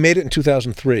 We made it in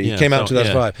 2003. Yeah, he came out in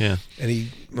 2005. Yeah. And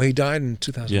he died in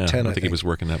 2010. I think he was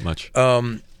working that much.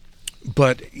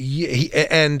 But he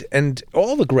and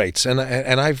all the greats, and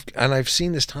I've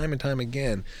seen this time and time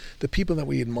again. The people that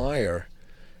we admire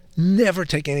never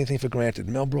take anything for granted.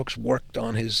 Mel Brooks worked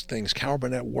on his things. Carol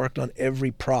Burnett worked on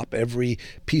every prop, every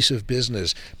piece of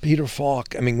business. Peter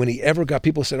Falk, when he ever got,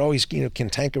 people said, "Oh, he's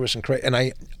cantankerous and crazy." And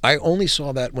I only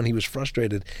saw that when he was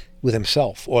frustrated with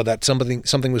himself, or that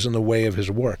something was in the way of his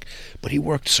work. But he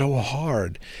worked so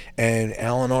hard, and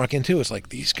Alan Arkin too. It's like,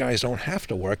 these guys don't have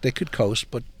to work; they could coast,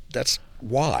 but that's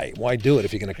why do it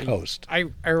if you're going to coast? I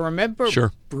remember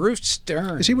Bruce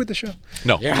Stern. Is he with the show?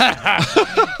 No. Yeah.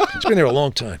 He's been there a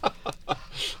long time.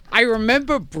 I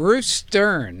remember Bruce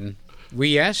Stern.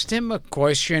 We asked him a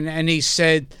question, and he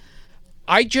said,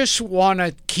 "I just want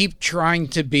to keep trying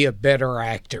to be a better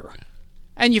actor."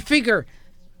 And you figure,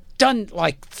 done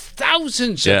like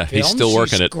thousands of films. He's still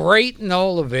working it. Great and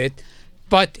all of it.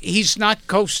 But he's not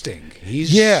coasting.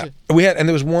 We had, and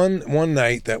there was one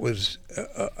night that was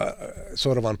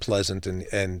sort of unpleasant,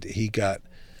 and he got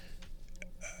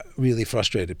really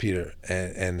frustrated Peter,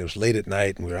 and it was late at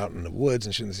night, and we were out in the woods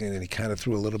and shouldn't have seen it, and he kind of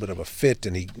threw a little bit of a fit,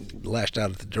 and he lashed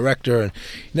out at the director, and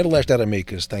he never lashed out at me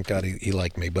because thank God he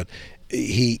liked me, but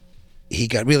he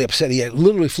got really upset. He had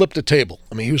literally flipped a table.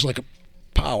 I mean, he was like a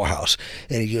powerhouse,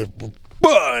 and he just,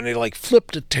 and he like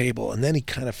flipped a table, and then he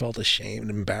kind of felt ashamed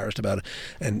and embarrassed about it,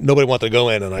 and nobody wanted to go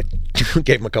in, and I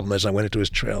gave him a couple minutes. I went into his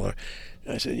trailer,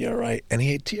 and I said, "You're right," and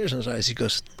he had tears in his eyes. He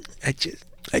goes,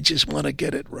 I just want to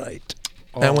get it right.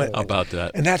 Oh, I went, how about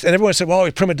that? And everyone said, well,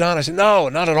 he's prima donna. I said, no,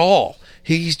 not at all.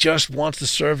 He just wants to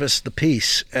service the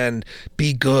piece and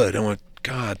be good. I went,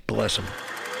 God bless him.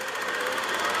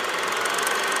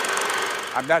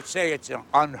 I'm not saying it's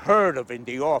unheard of in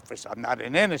the office. I'm not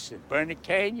an innocent. Bernie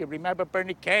Kane, you remember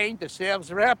Bernie Kane, the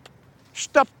sales rep?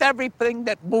 Stuffed everything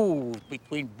that moved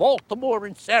between Baltimore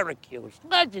and Syracuse.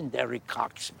 Legendary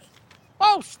cocksman.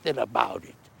 Boasted about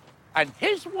it. And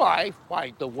his wife,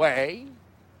 by the way,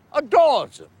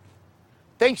 adores him.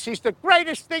 Thinks he's the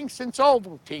greatest thing since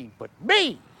Ovaltine. But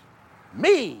me,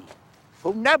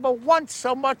 who never once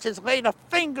so much as laid a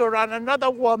finger on another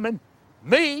woman,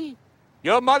 me,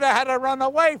 your mother had to run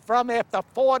away from after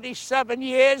 47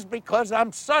 years because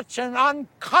I'm such an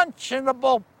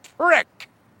unconscionable prick.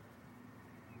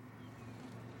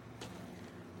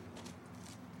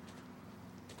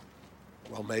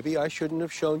 Well, maybe I shouldn't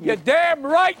have shown you. You're damn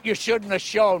right you shouldn't have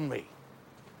shown me.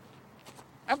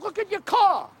 And look at your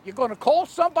car. You're going to call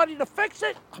somebody to fix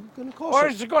it? I'm going to call Or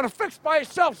is it going to fix by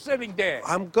itself sitting there?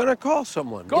 I'm going to call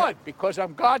someone. Good, because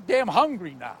I'm goddamn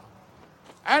hungry now.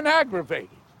 And aggravated.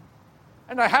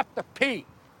 And I have to pee.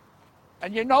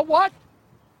 And you know what?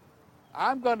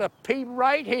 I'm going to pee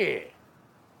right here.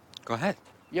 Go ahead.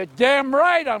 You're damn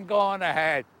right I'm going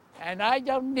ahead. And I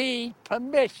don't need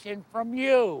permission from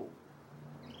you.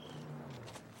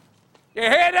 You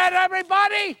hear that,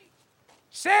 everybody?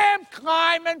 Sam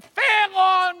Kleiman, Fair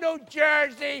Lawn, New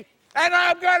Jersey, and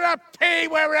I'm gonna pee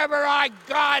wherever I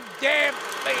goddamn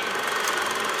please.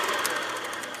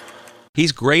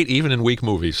 He's great even in weak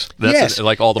movies. Yes.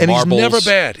 Like all the and Marbles. He's never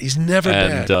bad. He's never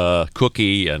bad. And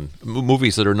Cookie and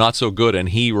movies that are not so good, and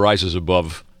he rises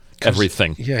above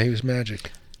everything. Yeah, he was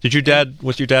magic. Was your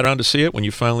dad around to see it when you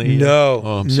finally? No.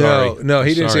 Oh, I'm sorry. No,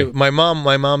 he didn't see it. My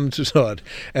mom saw it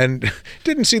and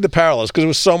didn't see the parallels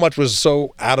because so much was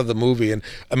so out of the movie, and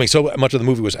I mean, so much of the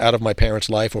movie was out of my parents'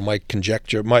 life or my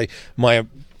conjecture, my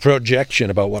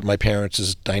projection about what my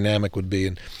parents' dynamic would be.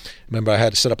 And remember, I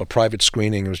had to set up a private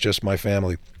screening. It was just my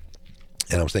family,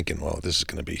 and I was thinking, well, this is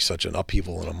going to be such an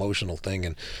upheaval and emotional thing.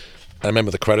 And I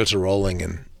remember the credits are rolling,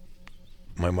 and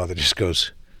my mother just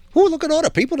goes, "Oh, look at all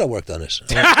the people that worked on this."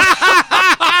 All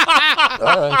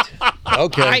right.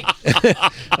 Okay.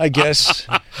 I guess.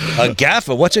 A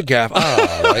gaffer. What's a gaffer?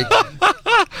 All right.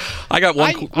 I got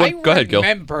one. Go ahead, Gil.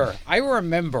 I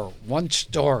remember one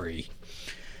story.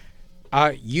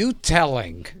 You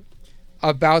telling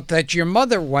about that your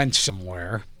mother went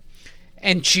somewhere,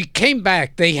 and she came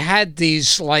back. They had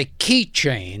these like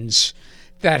keychains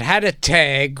that had a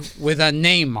tag with a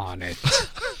name on it.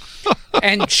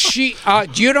 And she,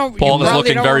 you don't. Paul is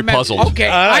looking very remember. puzzled. Okay,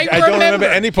 I don't remember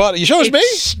any part. You shows me?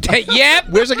 Yep.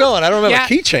 Where's it going? I don't remember.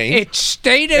 Keychain. It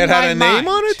stayed in my mind. It had a name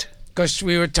on it? Because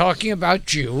we were talking about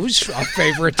Jews, our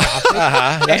favorite topic.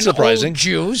 That's surprising. Old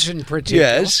Jews in particular.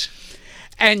 Yes.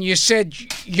 And you said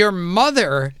your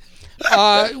mother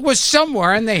was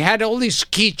somewhere, and they had all these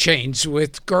keychains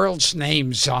with girls'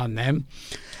 names on them,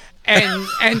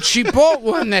 and she bought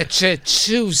one that said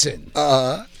Susan.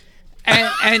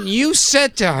 And you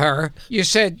said to her, you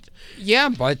said, "Yeah,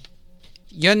 but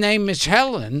your name is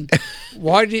Helen.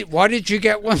 Why did you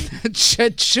get one that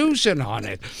said Susan on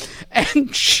it?"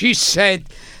 And she said,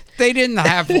 "They didn't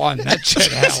have one that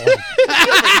said Helen."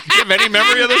 Do you have any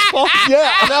memory of this, Paul?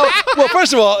 Yeah. No, well,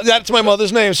 first of all, that's my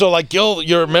mother's name, so like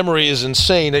your memory is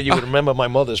insane that you would remember my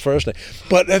mother's first name.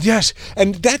 But yes,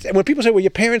 and when people say, "Well,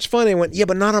 your parents funny," I went, "Yeah,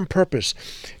 but not on purpose."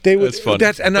 That's funny.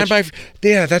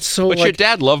 That's so. But like, your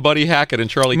dad loved Buddy Hackett and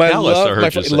Charlie Callis. I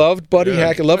heard you say. Loved Buddy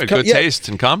Hackett. Loved good taste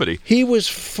in comedy. He was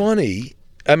funny.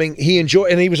 I mean, he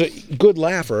enjoyed, and he was a good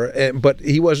laugher. But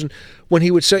he wasn't. When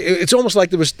he would say, it's almost like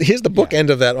there was. Here's the bookend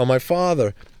of that on my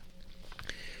father.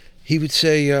 He would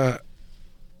say, I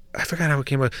forgot how it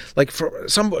came out. Like for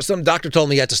some doctor told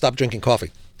me he had to stop drinking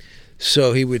coffee,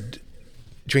 so he would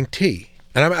drink tea.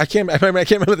 And I can't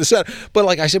remember the set. But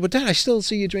like I said, "But Dad, I still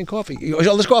see you drink coffee." He goes,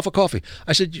 "Oh, let's go out for coffee."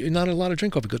 I said, "You're not allowed to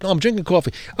drink coffee." He goes, "No, I'm drinking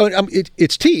coffee. Oh,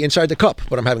 it's tea inside the cup,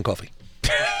 but I'm having coffee."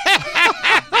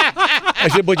 I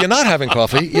said, "But you're not having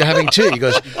coffee. You're having tea." He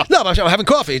goes, "No, I'm having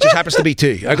coffee. It just happens to be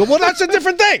tea." I go, "Well, that's a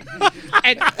different thing."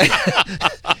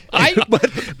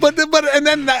 and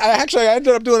then actually I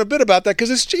ended up doing a bit about that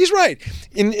because he's right.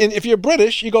 If you're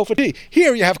British, you go for tea.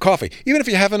 Here you have coffee. Even if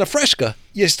you're having a fresca,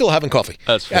 you're still having coffee.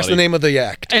 That's the name of the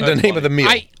act. And the name of the meal.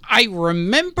 I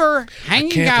remember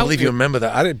hanging out. I can't believe you remember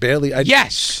that. I did barely.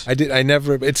 Yes. I did. I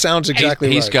never. It sounds exactly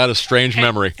right. He's got a strange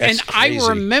memory. And I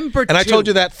remember. And I told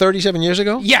you that 37 years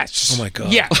ago? Yes. Oh, my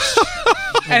God. Yes.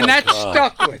 And that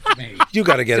stuck with me. You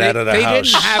got to get out of the house. They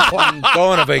didn't have one. Go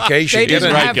on a vacation. They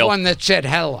didn't have one that said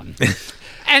Helen.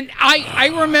 And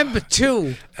I remember,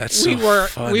 too, we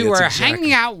were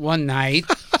hanging out one night,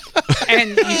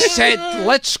 and he said,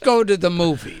 let's go to the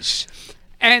movies.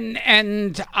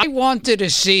 And I wanted to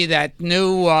see that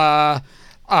new...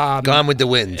 Gone with the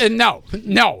Wind. No,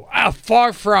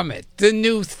 far from it. The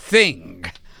new Thing.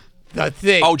 The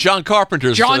Thing. Oh, John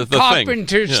Carpenter's The Thing. John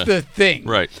Carpenter's The Thing.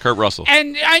 Right, Kurt Russell.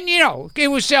 And it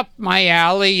was up my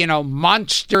alley,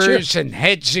 monsters and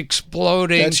heads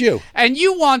exploding. That's you. And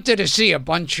you wanted to see a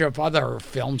bunch of other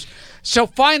films. So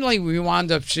finally we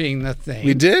wound up seeing The Thing.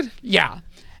 We did? Yeah.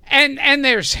 And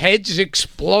there's heads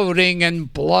exploding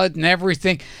and blood and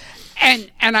everything. And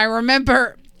I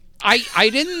remember I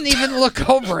didn't even look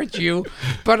over at you,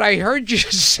 but I heard you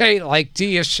say to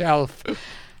yourself,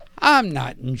 I'm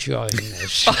not enjoying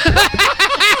this.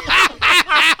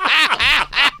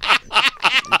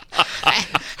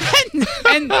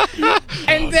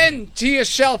 and then to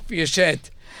yourself you said,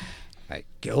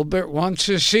 Gilbert wants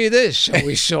to see this, so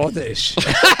we saw this.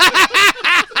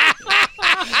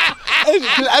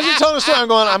 As you told us, I'm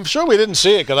going, I'm sure we didn't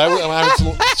see it because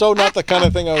it's so not the kind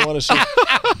of thing I want to see.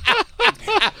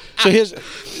 So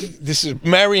this is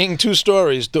marrying two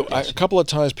stories. A couple of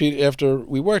times, Peter, after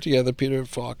we worked together, Peter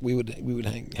Falk, we would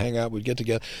hang out, we'd get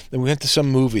together. Then we went to some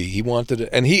movie. He wanted it,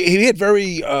 and he had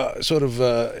very sort of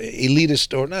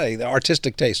elitist or not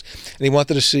artistic taste, and he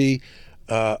wanted to see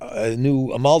a new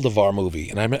Almodovar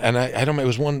movie. And I don't know,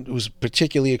 it was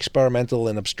particularly experimental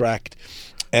and abstract.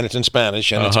 And it's in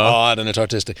Spanish, and it's odd, and it's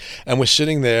artistic. And we're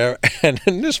sitting there, and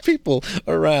there's people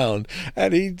around,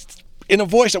 and he, in a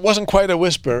voice that wasn't quite a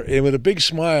whisper, and with a big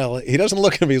smile, he doesn't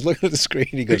look at me, he's looking at the screen,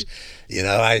 he goes,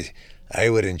 I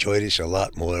would enjoy this a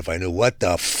lot more if I knew what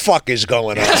the fuck is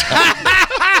going on.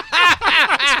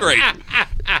 That's great.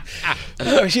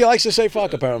 She likes to say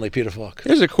fuck, apparently, Peter Falk.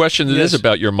 Here's a question that is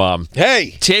about your mom.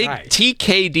 Hey!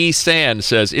 TKD Sand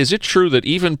says, is it true that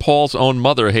even Paul's own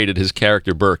mother hated his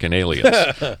character Burke in Aliens?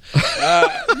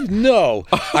 No.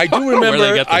 I do remember...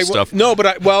 Where they get this stuff. No,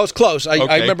 but it's close.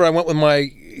 I remember I went with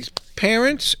my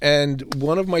parents and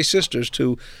one of my sisters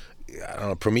to, I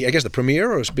don't know, the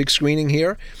premiere or a big screening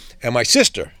here, and my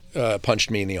sister... punched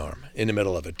me in the arm in the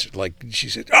middle of it. She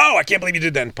said, "Oh, I can't believe you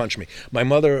did that," and punched me. My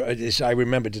mother, I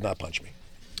remember, did not punch me.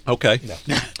 Okay.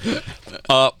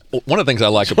 No. One of the things I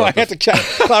like about I have to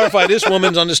clarify this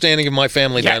woman's understanding of my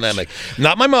family dynamic.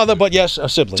 Not my mother, but yes, a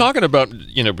sibling. Talking about,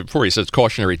 before he says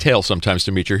cautionary tale sometimes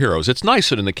to meet your heroes, it's nice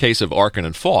that in the case of Arkin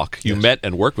and Falk, you met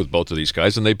and worked with both of these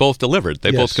guys, and they both delivered.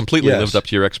 They both completely lived up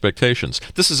to your expectations.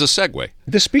 This is a segue.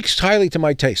 This speaks highly to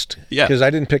my taste. Yeah. Because I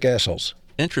didn't pick assholes.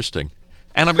 Interesting.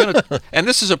 And and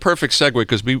this is a perfect segue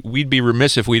because we'd be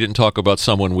remiss if we didn't talk about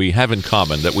someone we have in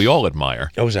common that we all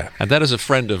admire. Who's that? And that is a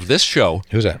friend of this show.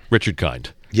 Who's that? Richard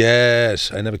Kind.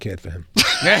 Yes, I never cared for him.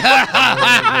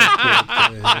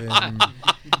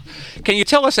 Can you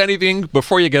tell us anything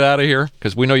before you get out of here?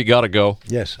 Because we know you got to go.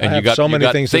 Yes, and I have so many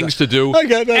things to do. I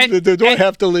got nothing to do. Do I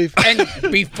have to leave? And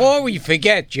before we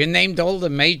forget, you named all the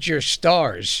major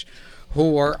stars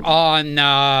who were on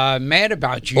Mad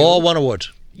About You. All won awards.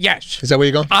 Yes. Is that where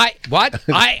you're going? I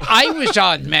was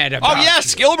on Mad About You. Oh,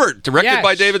 yes, Gilbert, directed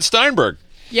by David Steinberg.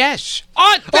 Yes.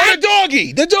 The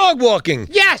doggy, the dog walking.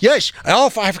 Yes. Yes. Oh,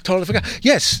 I totally forgot.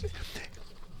 Yes.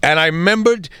 And I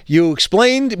remembered you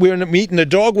explained we were meeting the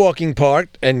dog walking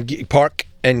park, and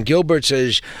Gilbert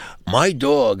says, my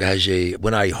dog has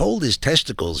when I hold his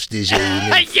testicles, he's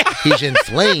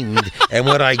inflamed, and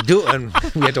what I do, and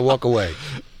we had to walk away.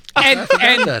 And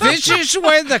this is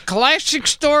where the classic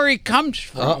story comes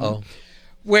from,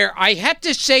 where I had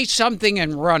to say something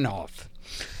and run off.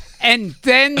 And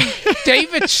then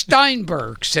David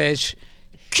Steinberg says,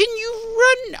 can you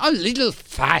run a little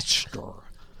faster?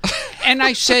 And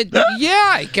I said,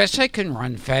 yeah, I guess I can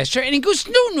run faster. And he goes,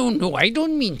 no, I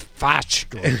don't mean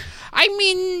faster. I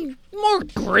mean more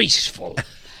graceful.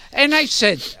 And I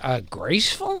said,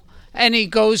 graceful? And he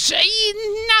goes,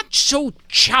 not so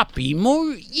choppy,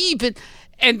 more even.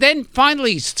 And then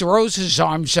finally he throws his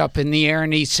arms up in the air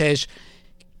and he says,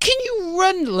 can you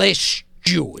run less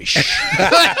Jewish?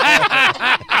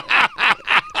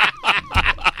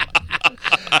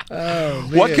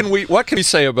 What can we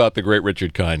say about the great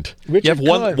Richard Kind? You have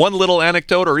one little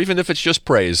anecdote, or even if it's just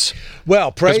praise.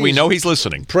 Well, praise, because we know he's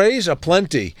listening. Praise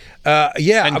aplenty.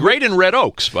 And great in Red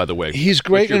Oaks, by the way. He's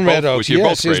great in Red Oaks.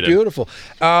 Yes, he's beautiful.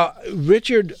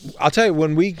 Richard, I'll tell you,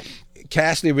 when we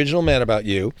cast the original Man About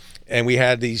You, and we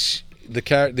had these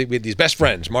best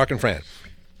friends, Mark and Fran.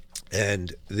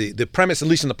 And the premise, at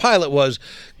least in the pilot, was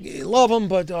love them,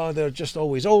 but they're just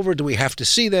always over. Do we have to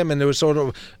see them? And there was sort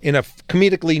of in a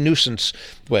comedically nuisance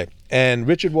way. And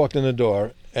Richard walked in the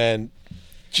door and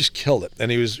just killed it.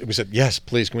 And we said, yes,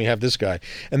 please, can we have this guy?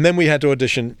 And then we had to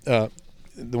audition the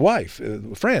wife,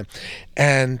 Fran,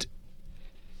 and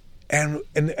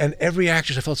every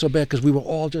actress, I felt so bad because we were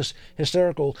all just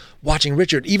hysterical watching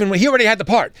Richard, even when he already had the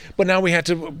part. But now we had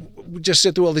to just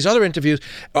sit through all these other interviews,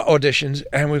 auditions,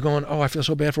 and we're going, I feel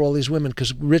so bad for all these women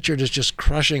because Richard is just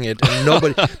crushing it, and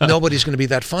nobody's going to be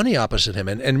that funny opposite him,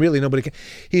 and really nobody can.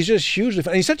 He's just hugely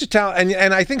funny. He's such a talent,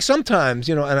 and I think sometimes,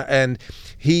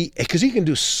 because he can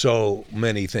do so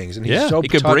many things, and he's so he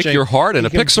can break your heart in a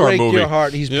Pixar movie. Your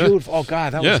heart. He's beautiful. Oh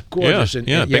God, that was gorgeous.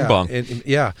 Bing Bong.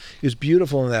 He was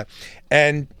beautiful in that.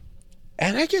 And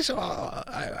I guess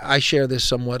I share this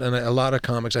somewhat, and a lot of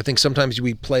comics. I think sometimes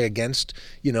we play against,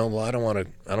 I don't want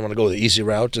to go the easy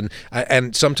route,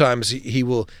 and sometimes he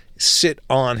will sit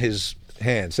on his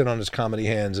comedy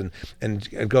hands, and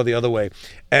go the other way.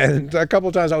 And a couple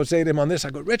of times I would say to him on this, I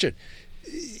go, Richard,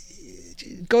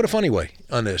 go the funny way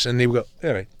on this, and he would go,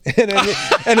 all right,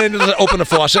 and then just open the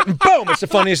faucet, and boom, it's the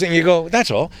funniest thing. You go, that's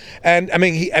all. And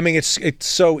it's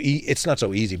not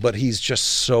so easy, but he's just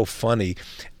so funny,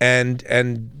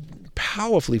 and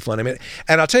powerfully funny.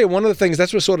 And I'll tell you, one of the things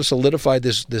that's what sort of solidified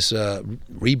this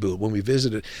reboot when we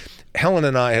visited. Helen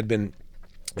and I had been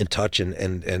in touch,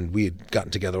 and we had gotten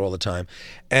together all the time,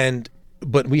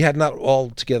 but we had not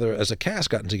all together as a cast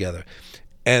gotten together.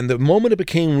 And the moment it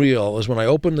became real was when I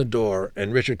opened the door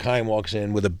and Richard Kind walks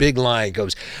in with a big line. He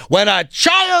goes, when a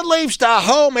child leaves the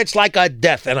home, it's like a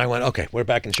death. And I went, okay, we're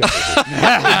back in show business.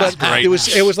 That's great. It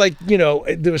was like,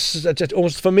 there was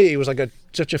almost, for me, it was like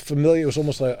such a familiar, it was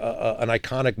almost like an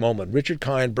iconic moment. Richard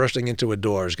Kind bursting into a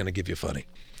door is going to give you funny.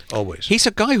 Always. He's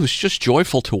a guy who's just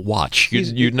joyful to watch.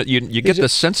 You get the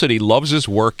sense that he loves his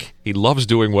work, he loves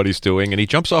doing what he's doing, and he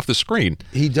jumps off the screen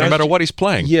no matter what he's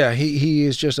playing. Yeah, he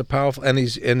is just a powerful, and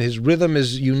his rhythm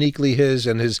is uniquely his,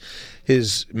 and his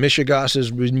mishigas is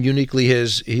uniquely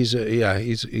his.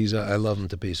 I love him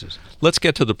to pieces. Let's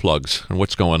get to the plugs and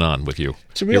what's going on with you.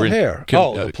 It's a real hair.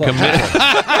 The plug.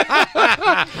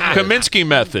 Kaminsky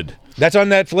Method. That's on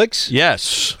Netflix?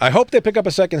 Yes. I hope they pick up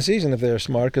a second season if they're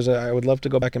smart, because I would love to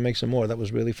go back and make some more. That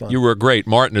was really fun. You were great.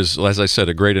 Martin is, as I said,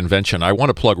 a great invention. I want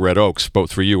to plug Red Oaks,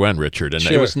 both for you and Richard. And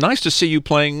It was nice to see you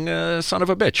playing Son of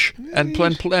a Bitch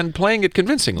and playing it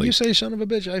convincingly. You say son of a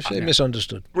bitch, I say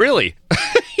misunderstood. Really?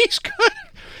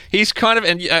 He's kind of,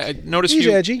 and I noticed he's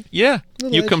edgy. Yeah,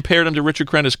 you compared him to Richard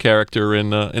Crenna's character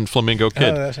in Flamingo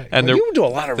Kid. And you do a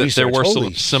lot of research. There were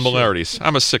some similarities. Shit.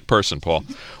 I'm a sick person, Paul.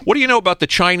 What do you know about the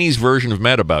Chinese version of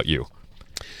Mad About You?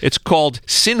 It's called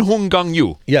Sin Hung Gang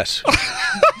Yu. Yes.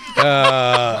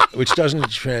 Which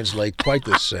doesn't translate quite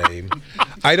the same.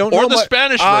 I don't know. Or the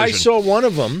Spanish version. I saw one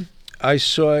of them.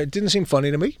 It didn't seem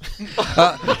funny to me.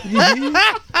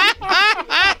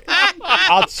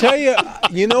 I'll tell you,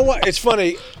 you know what? It's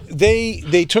funny.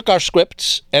 They took our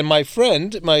scripts, and my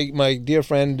friend, my dear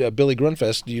friend Billy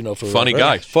Grunfest,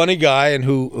 funny guy, and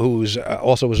who's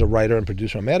also was a writer and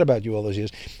producer on Mad About You all those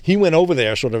years. He went over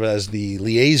there sort of as the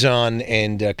liaison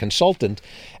and consultant,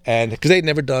 and because they'd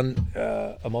never done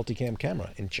a multicam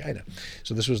camera in China,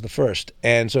 so this was the first,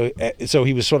 and so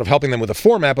he was sort of helping them with the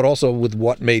format, but also with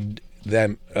what made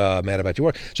them Mad About You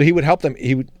work. So he would help them.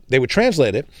 They would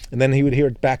translate it, and then he would hear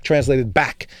it translated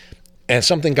back. And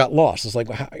something got lost. It's like,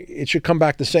 it should come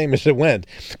back the same as it went.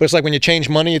 But it's like when you change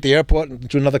money at the airport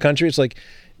to another country, it's like,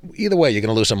 either way, you're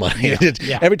going to lose some money.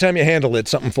 Yeah. Every time you handle it,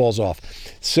 something falls off.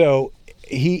 So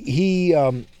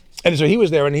and so he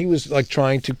was there, and he was like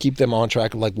trying to keep them on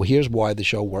track of like, well, here's why the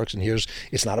show works, and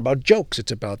it's not about jokes,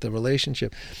 it's about the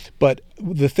relationship. But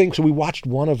so we watched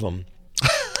one of them.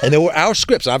 And there were our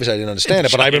scripts. Obviously, I didn't understand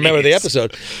it, but I remember the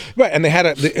episode. Right, and they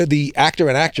had the actor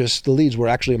and actress, the leads, were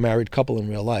actually a married couple in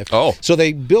real life. Oh. So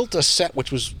they built a set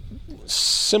which was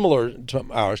similar to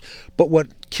ours. But what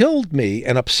killed me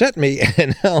and upset me,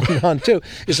 and Helen too,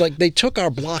 is like they took our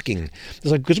blocking. It's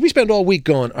like, because we spend all week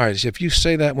going, all right, so if you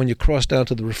say that when you cross down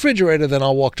to the refrigerator, then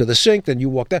I'll walk to the sink, then you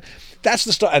walk down. That's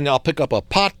the stuff, and I'll pick up a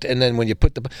pot, and then when you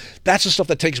that's the stuff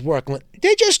that takes work.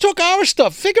 They just took our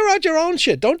stuff. Figure out your own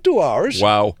shit. Don't do ours.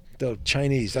 Wow. The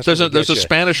Chinese. There's a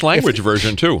Spanish language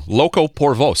version too. Loco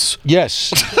por vos.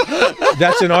 Yes,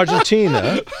 that's in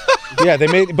Argentina. Yeah, they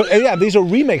made, but these are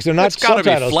remakes. They're not subtitles. That's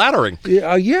got to be flattering.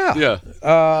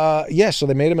 Yeah. So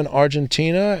they made them in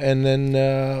Argentina, and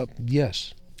then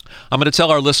yes. I'm going to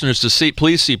tell our listeners to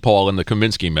please see Paul in The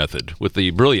Kominsky Method with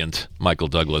the brilliant Michael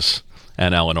Douglas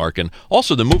and Alan Arkin.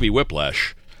 Also, the movie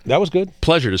Whiplash. That was good.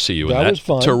 Pleasure to see you in that. That was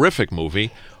fun. Terrific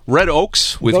movie. Red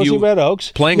Oaks with you Red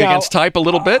Oaks. Playing against type a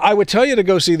little bit. I would tell you to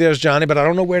go see There's Johnny, but I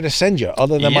don't know where to send you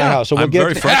other than my house. So I'm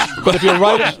very fresh. But if you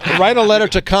write a letter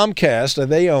to Comcast,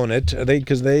 they own it,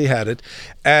 because they had it.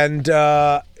 And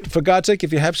for God's sake,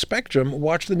 if you have Spectrum,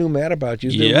 watch the new Mad About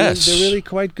You. They're really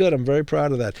quite good. I'm very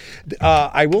proud of that.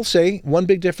 I will say one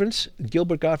big difference: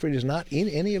 Gilbert Gottfried is not in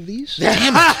any of these.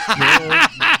 Damn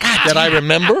it! That I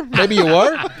remember. Maybe you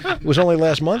were. It was only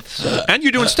last month. So. And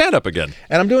you're doing stand-up again.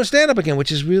 And I'm doing stand-up again,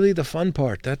 which is really the fun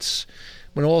part. That's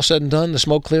when all said and done, the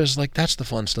smoke clears. That's the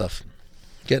fun stuff.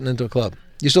 Getting into a club.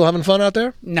 You still having fun out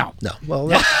there? No. Well,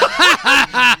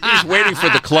 he's waiting for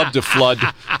the club to flood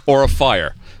or a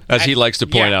fire, as he likes to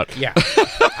point out. Yeah.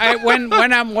 When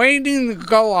I'm waiting to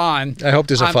go on, I hope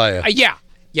there's a fire. Yeah.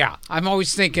 I'm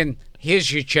always thinking,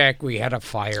 here's your check. We had a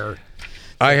fire.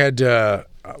 I had. Go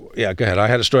ahead. I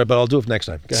had a story, but I'll do it next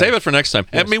time. Save it for next time.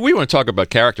 Yes. I mean, we want to talk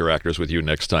about character actors with you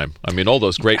next time. I mean, all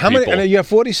those great people. Many? You have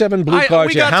 47 blue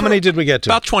cards here. How many did we get to?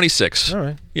 About 26. All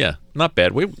right. Yeah, not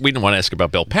bad. We didn't want to ask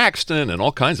about Bill Paxton and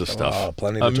all kinds of stuff. Oh,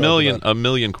 plenty. A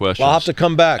million questions. Well, I'll have to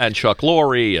come back. And Chuck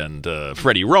Lorre and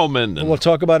Freddie Roman. And we'll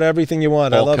talk about everything you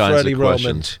want. I love Freddie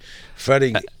Roman.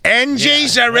 Freddie and Jay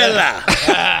Zarella.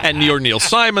 And your Neil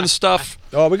Simon stuff.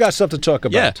 Oh, we got stuff to talk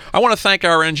about. Yeah. I want to thank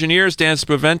our engineers, Dan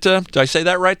Spaventa. Did I say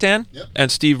that right, Dan? Yep. And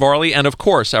Steve Varley. And, of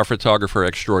course, our photographer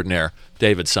extraordinaire,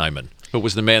 David Simon, who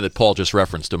was the man that Paul just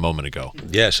referenced a moment ago.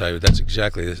 Yes,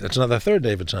 that's another third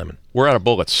David Simon. We're out of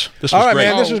bullets. This was all right, great.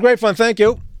 man. This was great fun. Thank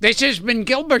you. This has been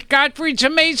Gilbert Gottfried's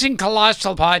Amazing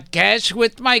Colossal Podcast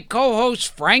with my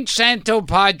co-host Frank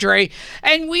Santopadre,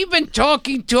 and we've been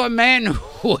talking to a man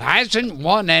who hasn't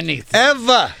won anything.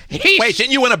 Ever. Wait,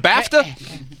 didn't you win a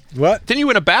BAFTA? What? Didn't you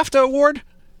win a BAFTA award?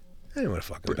 I didn't win a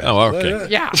fucking BAFTA. Oh, okay.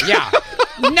 Yeah.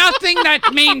 Nothing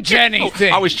that means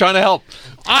anything. I was trying to help.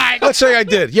 Let's say I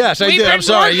did. Yes, I did. I'm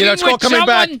sorry. It's called coming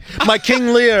back. My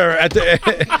King Lear at the.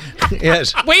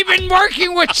 Yes. We've been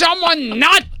working with someone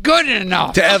not good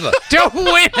enough to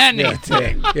win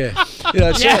anything. Yeah.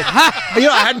 That's it.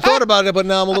 I hadn't thought about it, but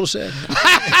now I'm a little sad.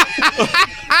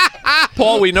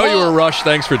 Paul, we know you were rushed.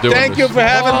 Thanks for doing this. Thank you for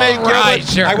having me,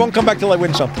 Reiser. I won't come back till I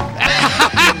win something.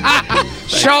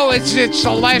 So it's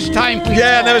the last time.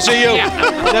 Never see you.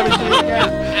 Never see you again.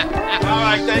 All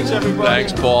right, thanks everybody.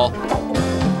 Thanks, Paul.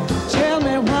 Tell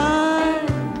me why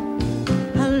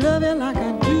I love you like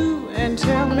I do, and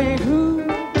tell me who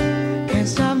can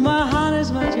stop my heart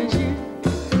as much as you.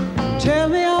 Tell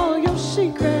me all your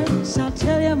secrets, I'll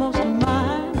tell you most of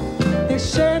mine. They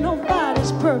say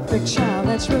nobody's perfect, child.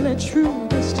 That's really true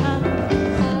this time.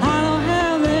 I don't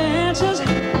have the answers.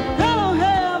 I don't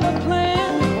have a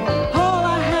plan. All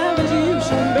I have is you,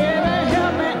 so baby,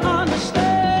 help me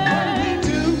understand.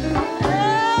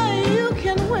 Hey, you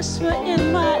can whisper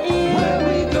in my ear.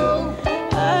 Where we go?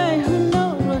 Hey, who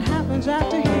knows what happens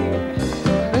after here?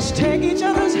 Let's take each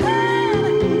other's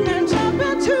hand and jump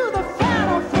into the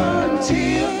final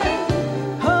frontier.